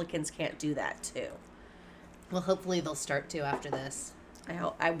Republicans can't do that, too. Well, hopefully they'll start to after this.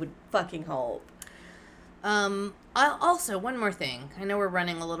 I would fucking hope. Also, one more thing. I know we're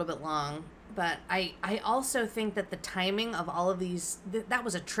running a little bit long, but I also think that the timing of all of these, that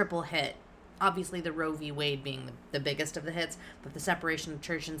was a triple hit. Obviously, the Roe v. Wade being the biggest of the hits, but the separation of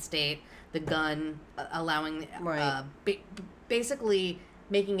church and state, the gun allowing, Right. Basically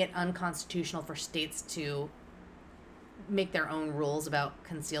making it unconstitutional for states to make their own rules about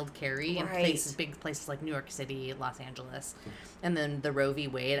concealed carry in big places like New York City, Los Angeles, and then the Roe v.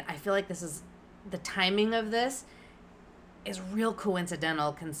 Wade. I feel like the timing of this is real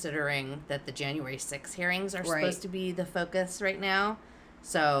coincidental considering that the January 6th hearings are supposed to be the focus right now.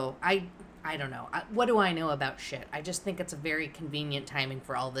 So I don't know. What do I know about shit? I just think it's a very convenient timing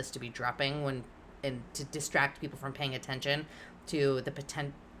for all this to be dropping and to distract people from paying attention to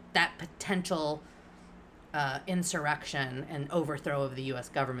that potential insurrection and overthrow of the U.S.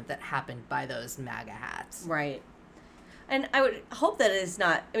 government that happened by those MAGA hats. Right. And I would hope that it is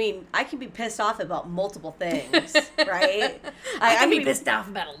not, I mean, I can be pissed off about multiple things, right? I can be pissed off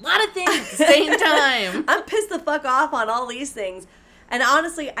about a lot of things at the same time. I'm pissed the fuck off on all these things. And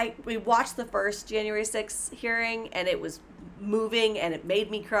honestly, we watched the first January 6th hearing, and it was moving, and it made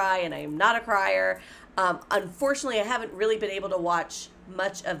me cry, and I am not a crier. Unfortunately, I haven't really been able to watch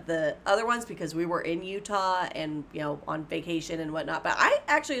much of the other ones because we were in Utah and, on vacation and whatnot. But I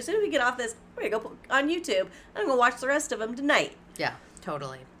actually, as soon as we get off this, we're going to go on YouTube. I'm going to watch the rest of them tonight. Yeah,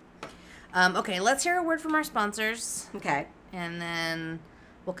 totally. Okay, let's hear a word from our sponsors. Okay. And then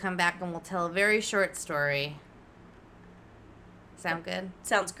we'll come back and we'll tell a very short story. Sound good?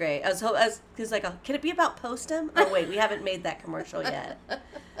 Sounds great. I was like, can it be about Postum? Oh, wait, we haven't made that commercial yet.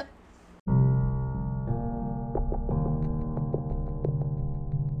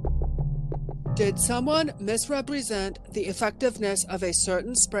 Did someone misrepresent the effectiveness of a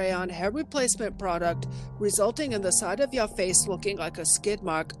certain spray-on hair replacement product, resulting in the side of your face looking like a skid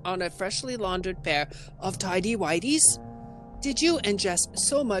mark on a freshly laundered pair of tidy whities? Did you ingest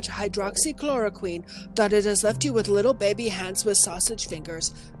so much hydroxychloroquine that it has left you with little baby hands with sausage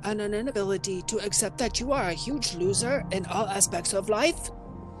fingers and an inability to accept that you are a huge loser in all aspects of life?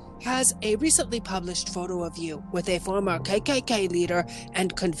 Has a recently published photo of you with a former KKK leader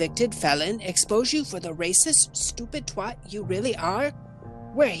and convicted felon expose you for the racist, stupid twat you really are?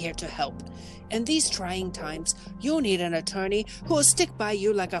 We're here to help. In these trying times, you'll need an attorney who will stick by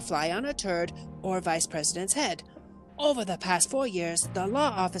you like a fly on a turd or vice president's head. Over the past 4 years, the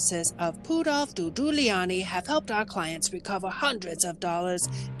law offices of Pudolph Giuliani have helped our clients recover hundreds of dollars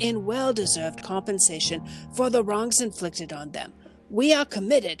in well-deserved compensation for the wrongs inflicted on them. We are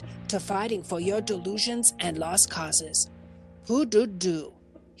committed to fighting for your delusions and lost causes. Poo-doo-doo,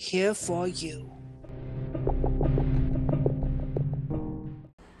 here for you.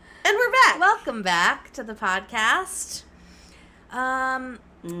 And we're back. Welcome back to the podcast.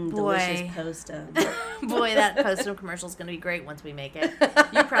 Delicious Postum. Boy, that Postum commercial is going to be great once we make it.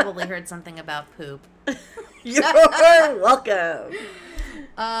 You probably heard something about poop. You're welcome.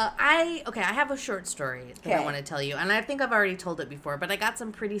 I have a short story that I Okay. want to tell you, and I think I've already told it before, but I got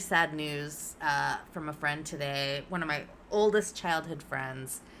some pretty sad news from a friend today, one of my oldest childhood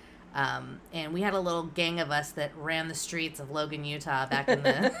friends, and we had a little gang of us that ran the streets of Logan, Utah back in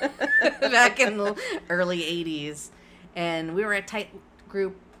the back in the early 80s, and we were a tight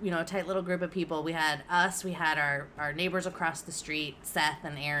little group of people. We had our neighbors across the street, Seth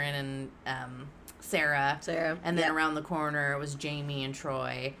and Aaron and Sarah, and then around the corner it was Jamie and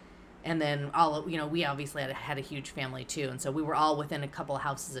Troy, and then we obviously had a huge family too, and so we were all within a couple of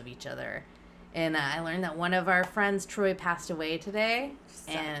houses of each other. And I learned that one of our friends, Troy, passed away today,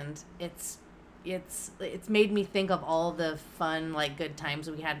 and it's made me think of all the fun, good times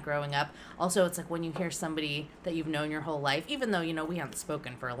we had growing up. Also, it's like when you hear somebody that you've known your whole life, even though we haven't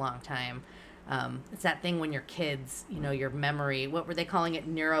spoken for a long time, It's that thing when you're kids, your memory, what were they calling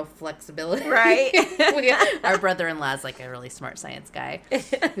it? Neuroflexibility. Right. Our brother-in-law is like a really smart science guy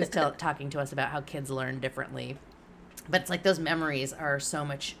who's talking to us about how kids learn differently. But it's like those memories are so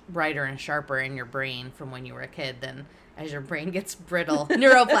much brighter and sharper in your brain from when you were a kid than as your brain gets brittle.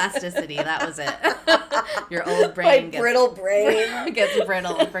 Neuroplasticity, that was it. Your old brain brittle brain gets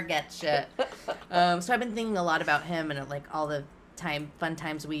brittle and forgets shit. So I've been thinking a lot about him and like all the fun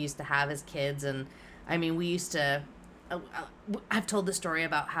times we used to have as kids. And I mean, we used to I've told the story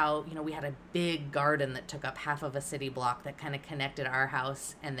about how we had a big garden that took up half of a city block that kind of connected our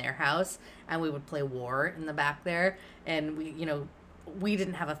house and their house, and we would play war in the back there. And we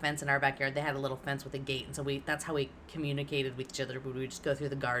didn't have a fence in our backyard. They had a little fence with a gate, and so that's how we communicated with each other. We would just go through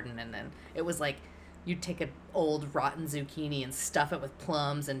the garden, and then it was like you'd take an old rotten zucchini and stuff it with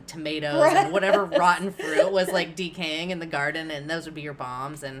plums and tomatoes and whatever rotten fruit was like decaying in the garden, and those would be your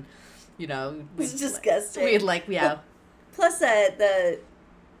bombs. And it's disgusting. Plus, I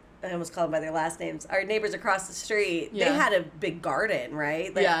almost called them by their last names. Our neighbors across the street, they had a big garden,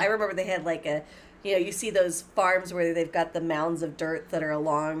 right? Like, I remember they had like you see those farms where they've got the mounds of dirt that are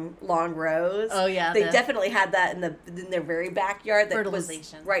along long rows. Oh yeah, they definitely had that in their very backyard. That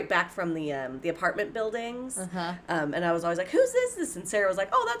fertilization. Was right back from the apartment buildings. Uh-huh. And I was always like, "Whose is this?" And Sarah was like,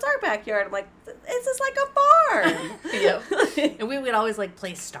 "Oh, that's our backyard." I'm like, "It's just like a farm." Yep. And we would always like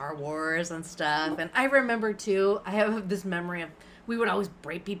play Star Wars and stuff. And I remember too, I have this memory of we would always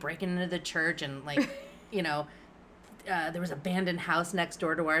be breaking into the church and like, there was an abandoned house next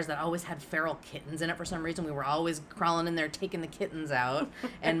door to ours that always had feral kittens in it for some reason. We were always crawling in there taking the kittens out,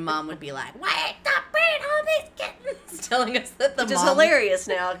 and Mom would be like, "Wait, stop bringing home these kittens!" Telling us that Which is hilarious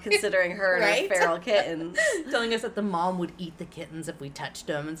now, considering her and her feral kittens. Telling us that the mom would eat the kittens if we touched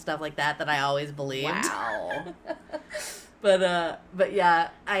them and stuff like that I always believed. Wow. But yeah,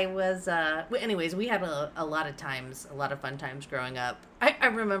 I was, anyways, we had a lot of fun times growing up. I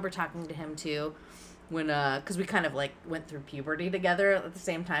remember talking to him too when, cause we kind of like went through puberty together at the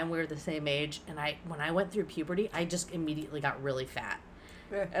same time. We were the same age. And when I went through puberty, I just immediately got really fat.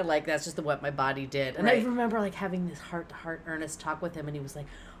 And like, that's just what my body did. And I remember like having this heart to heart earnest talk with him. And he was like,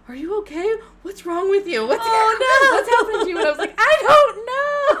 "Are you okay? What's wrong with you? What's happening to you?" And I was like, "I don't know."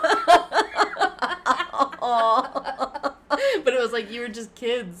 But it was like, you were just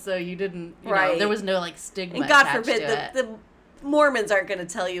kids, so you didn't, there was no like stigma. And God forbid the Mormons aren't going to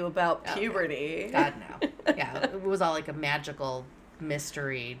tell you about puberty. God, no. Yeah, it was all like a magical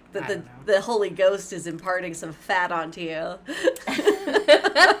mystery. The Holy Ghost is imparting some fat onto you.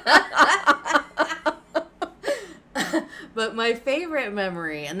 But my favorite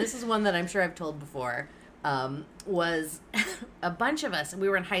memory, and this is one that I'm sure I've told before, was a bunch of us. We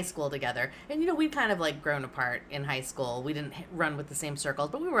were in high school together, and we'd kind of like grown apart in high school. We didn't run with the same circles,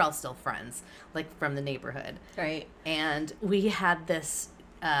 but we were all still friends, like from the neighborhood. Right. And we had this.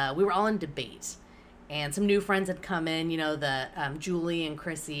 We were all in debate, and some new friends had come in. The Julie and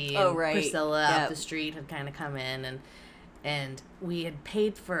Chrissy and Priscilla up the street had kind of come in, and we had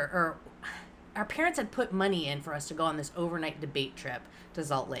paid for, our parents had put money in for us to go on this overnight debate trip to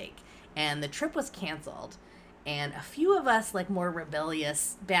Salt Lake. And the trip was canceled. And a few of us, like more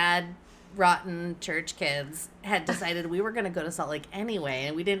rebellious, bad, rotten church kids, had decided we were going to go to Salt Lake anyway.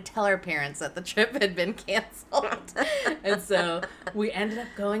 And we didn't tell our parents that the trip had been canceled. And so we ended up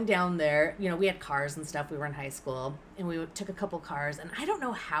going down there. We had cars and stuff. We were in high school. And we took a couple cars. And I don't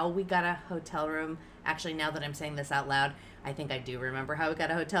know how we got a hotel room. Actually, now that I'm saying this out loud, I think I do remember how we got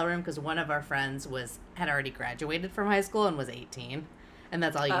a hotel room, because one of our friends had already graduated from high school and was 18. And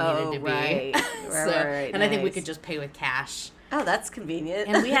that's all you needed to be. Right. And nice. I think we could just pay with cash. Oh, that's convenient.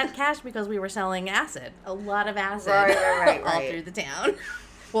 And we had cash because we were selling acid. A lot of acid. Right. All through the town.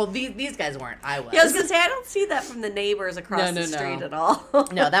 Well, these guys weren't. I was. Yeah, I was going to say, I don't see that from the neighbors across the street at all.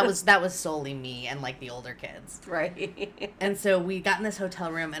 No, that was solely me and like the older kids. Right. And so we got in this hotel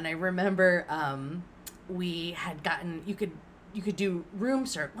room, and I remember we had gotten, you could do room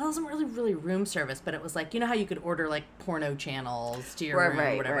service. Well, it wasn't really room service, but it was like, how you could order like porno channels to your room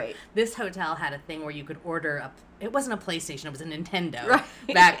or whatever. Right. This hotel had a thing where you could order it wasn't a PlayStation, it was a Nintendo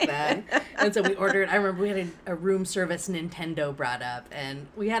back then. And so we ordered, I remember we had a room service Nintendo brought up, and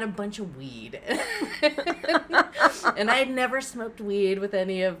we had a bunch of weed. And I had never smoked weed with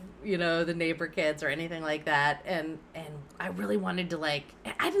any of, the neighbor kids or anything like that. And I really wanted to I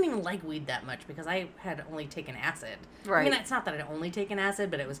didn't even like weed that much because I had only taken acid. Right. I mean, it's not that I'd only taken acid,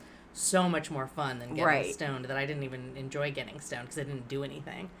 but it was so much more fun than getting stoned that I didn't even enjoy getting stoned because it didn't do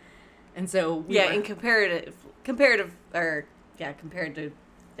anything. And so compared to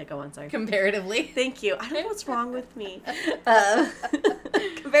Yeah, go on, sorry. comparatively. Thank you. I don't know what's wrong with me.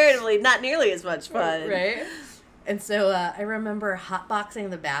 Comparatively, not nearly as much fun. Right? And so I remember hotboxing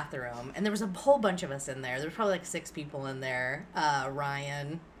the bathroom, and there was a whole bunch of us in there. There was probably like 6 people in there.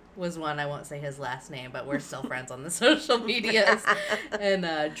 Ryan was one. I won't say his last name, but we're still friends on the social medias.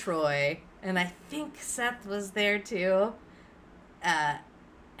 And Troy. And I think Seth was there too. I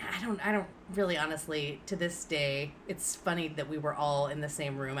don't really honestly, to this day, it's funny that we were all in the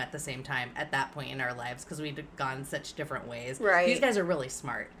same room at the same time at that point in our lives because we'd gone such different ways. Right. These guys are really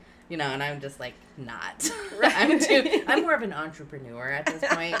smart, you know, and I'm just like not. Right. I'm more of an entrepreneur at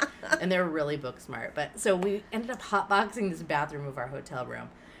this point, and they're really book smart. But so we ended up hotboxing this bathroom of our hotel room,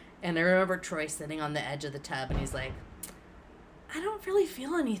 and I remember Troy sitting on the edge of the tub, and he's like, "I don't really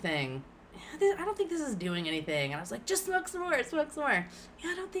feel anything. I don't think this is doing anything." And I was like, "Just smoke some more, smoke some more."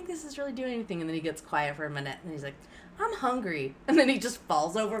 "Yeah, I don't think this is really doing anything." And then he gets quiet for a minute, and he's like, "I'm hungry." And then he just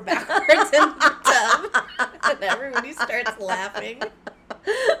falls over backwards in the tub, and everybody starts laughing.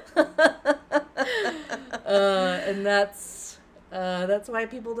 And that's why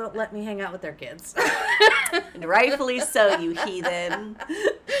people don't let me hang out with their kids. And rightfully so, you heathen.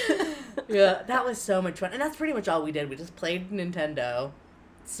 Yeah, that was so much fun. And that's pretty much all we did. We just played Nintendo,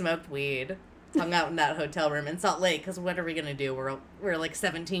 smoked weed, hung out in that hotel room in Salt Lake, because what are we going to do? We're like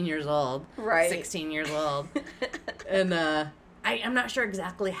 17 years old. Right. 16 years old. And I'm not sure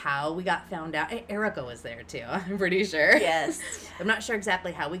exactly how we got found out. Erica was there, too. I'm pretty sure. Yes. I'm not sure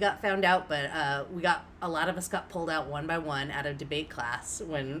exactly how we got found out, but a lot of us got pulled out one by one out of debate class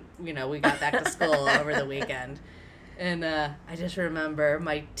when, we got back to school over the weekend. And I just remember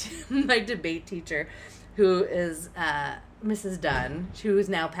my debate teacher, who is Mrs. Dunn, who has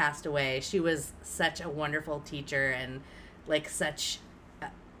now passed away. She was such a wonderful teacher and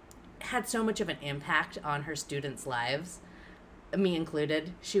had so much of an impact on her students' lives, me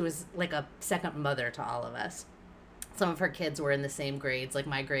included. She was like a second mother to all of us. Some of her kids were in the same grades, like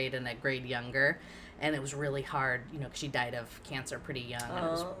my grade and a grade younger, and it was really hard, because she died of cancer pretty young, and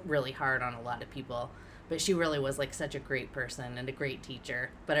it was really hard on a lot of people. But she really was like such a great person and a great teacher.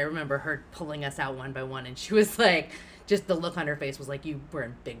 But I remember her pulling us out one by one, and she was like, just the look on her face was like, "You were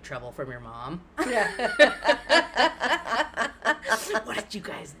in big trouble from your mom." Yeah. What did you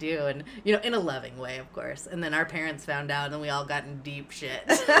guys do? And, in a loving way, of course. And then our parents found out, and we all got in deep shit.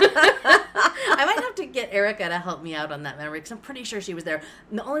 I might have to get Erica to help me out on that memory, because I'm pretty sure she was there.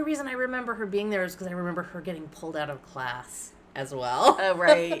 And the only reason I remember her being there is because I remember her getting pulled out of class as well. Oh,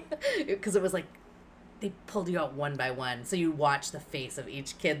 right. Because it was like, they pulled you out one by one, so you watch the face of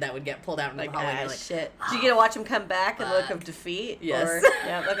each kid that would get pulled out in the hallway. You're like, shit. Did you get to watch him come back and look of defeat? Yes. Or,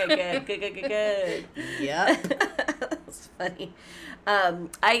 yeah, okay, good. Yep. That's funny.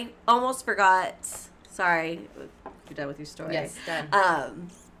 I almost forgot. Sorry. You're done with your story. Yes, done.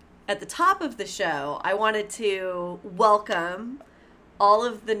 At the top of the show, I wanted to welcome all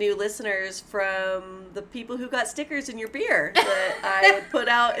of the new listeners from the people who got stickers in your beer that I put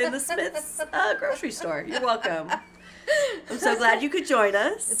out in the Smith's grocery store. You're welcome. I'm so glad you could join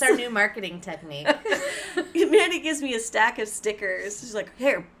us. It's our new marketing technique. Mandy gives me a stack of stickers. She's like,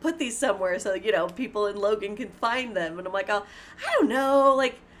 "Here, put these somewhere so, people in Logan can find them." And I'm like, "Oh, I don't know.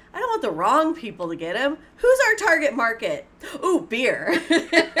 Like, I don't want the wrong people to get them. Who's our target market? Ooh, beer."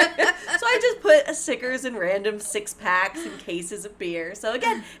 So I just put stickers in random 6-packs and cases of beer. So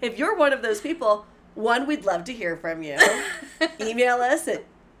again, if you're one of those people, one, we'd love to hear from you. Email us at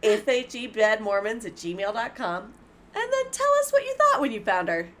fhegbadmormons@gmail.com. And then tell us what you thought when you found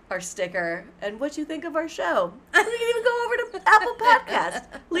our sticker and what you think of our show. We can even go over to Apple Podcast.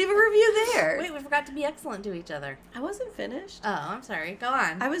 Leave a review there. Wait, we forgot to be excellent to each other. I wasn't finished. Oh, I'm sorry. Go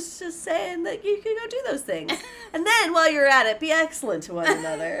on. I was just saying that you can go do those things. And then while you're at it, be excellent to one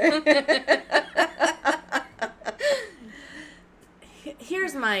another.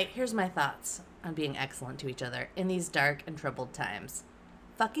 Here's my thoughts on being excellent to each other in these dark and troubled times.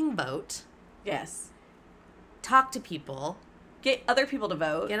 Fucking vote. Yes. Talk to people. Get other people to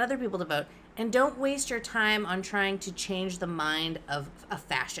vote. Get other people to vote. And don't waste your time on trying to change the mind of a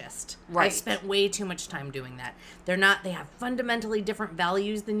fascist. Right. I've spent way too much time doing that. They have fundamentally different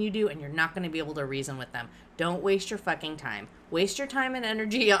values than you do, and you're not going to be able to reason with them. Don't waste your fucking time. Waste your time and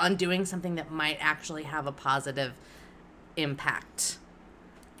energy on doing something that might actually have a positive impact.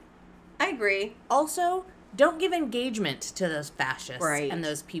 I agree. Also, don't give engagement to those fascists Right. and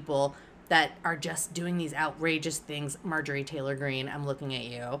those people that are just doing these outrageous things. Marjorie Taylor Greene, I'm looking at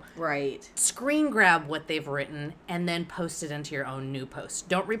you. Right. Screen grab what they've written and then post it into your own new post.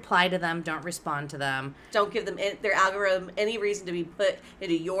 Don't reply to them. Don't respond to them. Don't give them their algorithm any reason to be put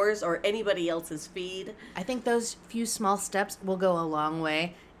into yours or anybody else's feed. I think those few small steps will go a long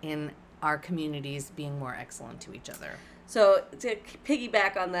way in our communities being more excellent to each other. So to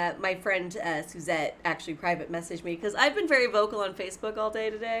piggyback on that, my friend Suzette actually private messaged me because I've been very vocal on Facebook all day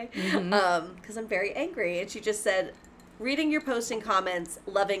today because I'm very angry. And she just said, reading your posting comments,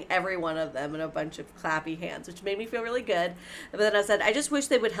 loving every one of them, and a bunch of clappy hands, which made me feel really good. But then I said, I just wish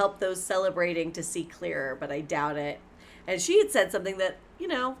they would help those celebrating to see clearer, but I doubt it. And she had said something that, you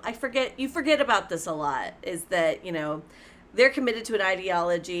forget about this a lot, is that, they're committed to an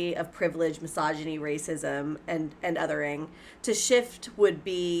ideology of privilege, misogyny, racism, and othering. To shift would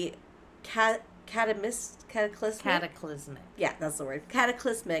be cataclysmic? Cataclysmic. Yeah, that's the word.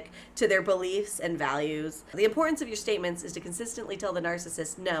 Cataclysmic to their beliefs and values. The importance of your statements is to consistently tell the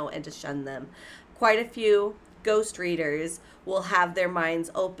narcissist no and to shun them. Quite a few ghost readers will have their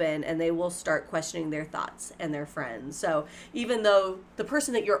minds open and they will start questioning their thoughts and their friends. So even though the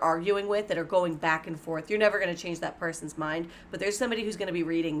person that you're arguing with that are going back and forth, you're never going to change that person's mind, but there's somebody who's going to be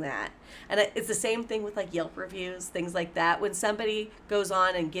reading that. And it's the same thing with like Yelp reviews, things like that. When somebody goes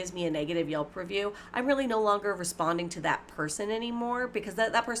on and gives me a negative Yelp review, I'm really no longer responding to that person anymore because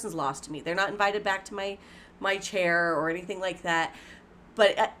that person's lost to me. They're not invited back to my chair or anything like that.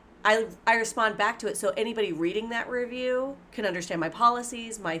 But I respond back to it so anybody reading that review can understand my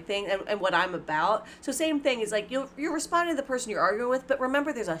policies, my thing, and what I'm about. So same thing is like you're responding to the person you're arguing with, but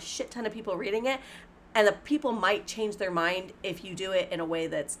remember there's a shit ton of people reading it, and the people might change their mind if you do it in a way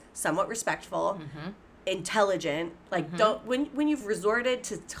that's somewhat respectful, intelligent. Like don't when you've resorted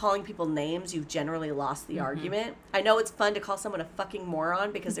to calling people names, you've generally lost the argument. I know it's fun to call someone a fucking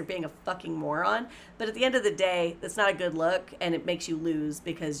moron because they're being a fucking moron, but at the end of the day, that's not a good look, and it makes you lose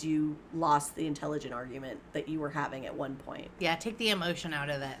because you lost the intelligent argument that you were having at one point. Yeah, take the emotion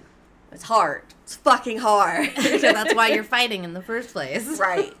out of it. It's hard. It's fucking hard. So that's why you're fighting in the first place.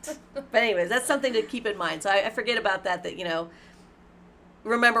 Right. But anyways, that's something to keep in mind. So I forget about that,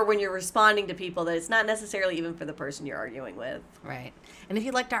 remember when you're responding to people that it's not necessarily even for the person you're arguing with. Right. And if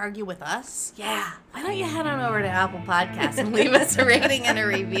you'd like to argue with us, yeah, why don't you head on over to Apple Podcasts and leave us a rating and a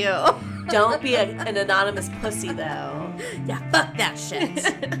review? Don't be an anonymous pussy, though. Yeah, fuck that shit.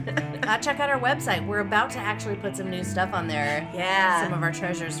 Check out our website. We're about to actually put some new stuff on there. Yeah. Some of our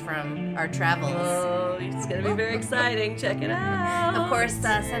treasures from our travels. Oh, it's going to be very exciting. Check it out. Of course,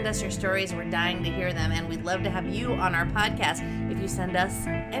 send us your stories. We're dying to hear them, and we'd love to have you on our podcast if you send us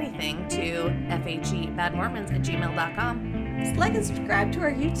anything to fhebadmormons@gmail.com. Just like and subscribe to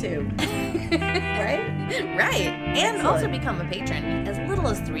our YouTube. Right? Right. And also become a patron. As little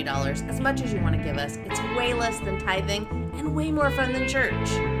as $3, as much as you want to give us. It's way less than tithing and way more fun than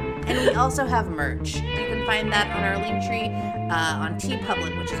church. And we also have merch. You can find that on our Linktree on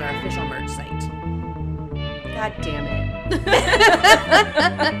TeePublic, which is our official merch site. God damn it.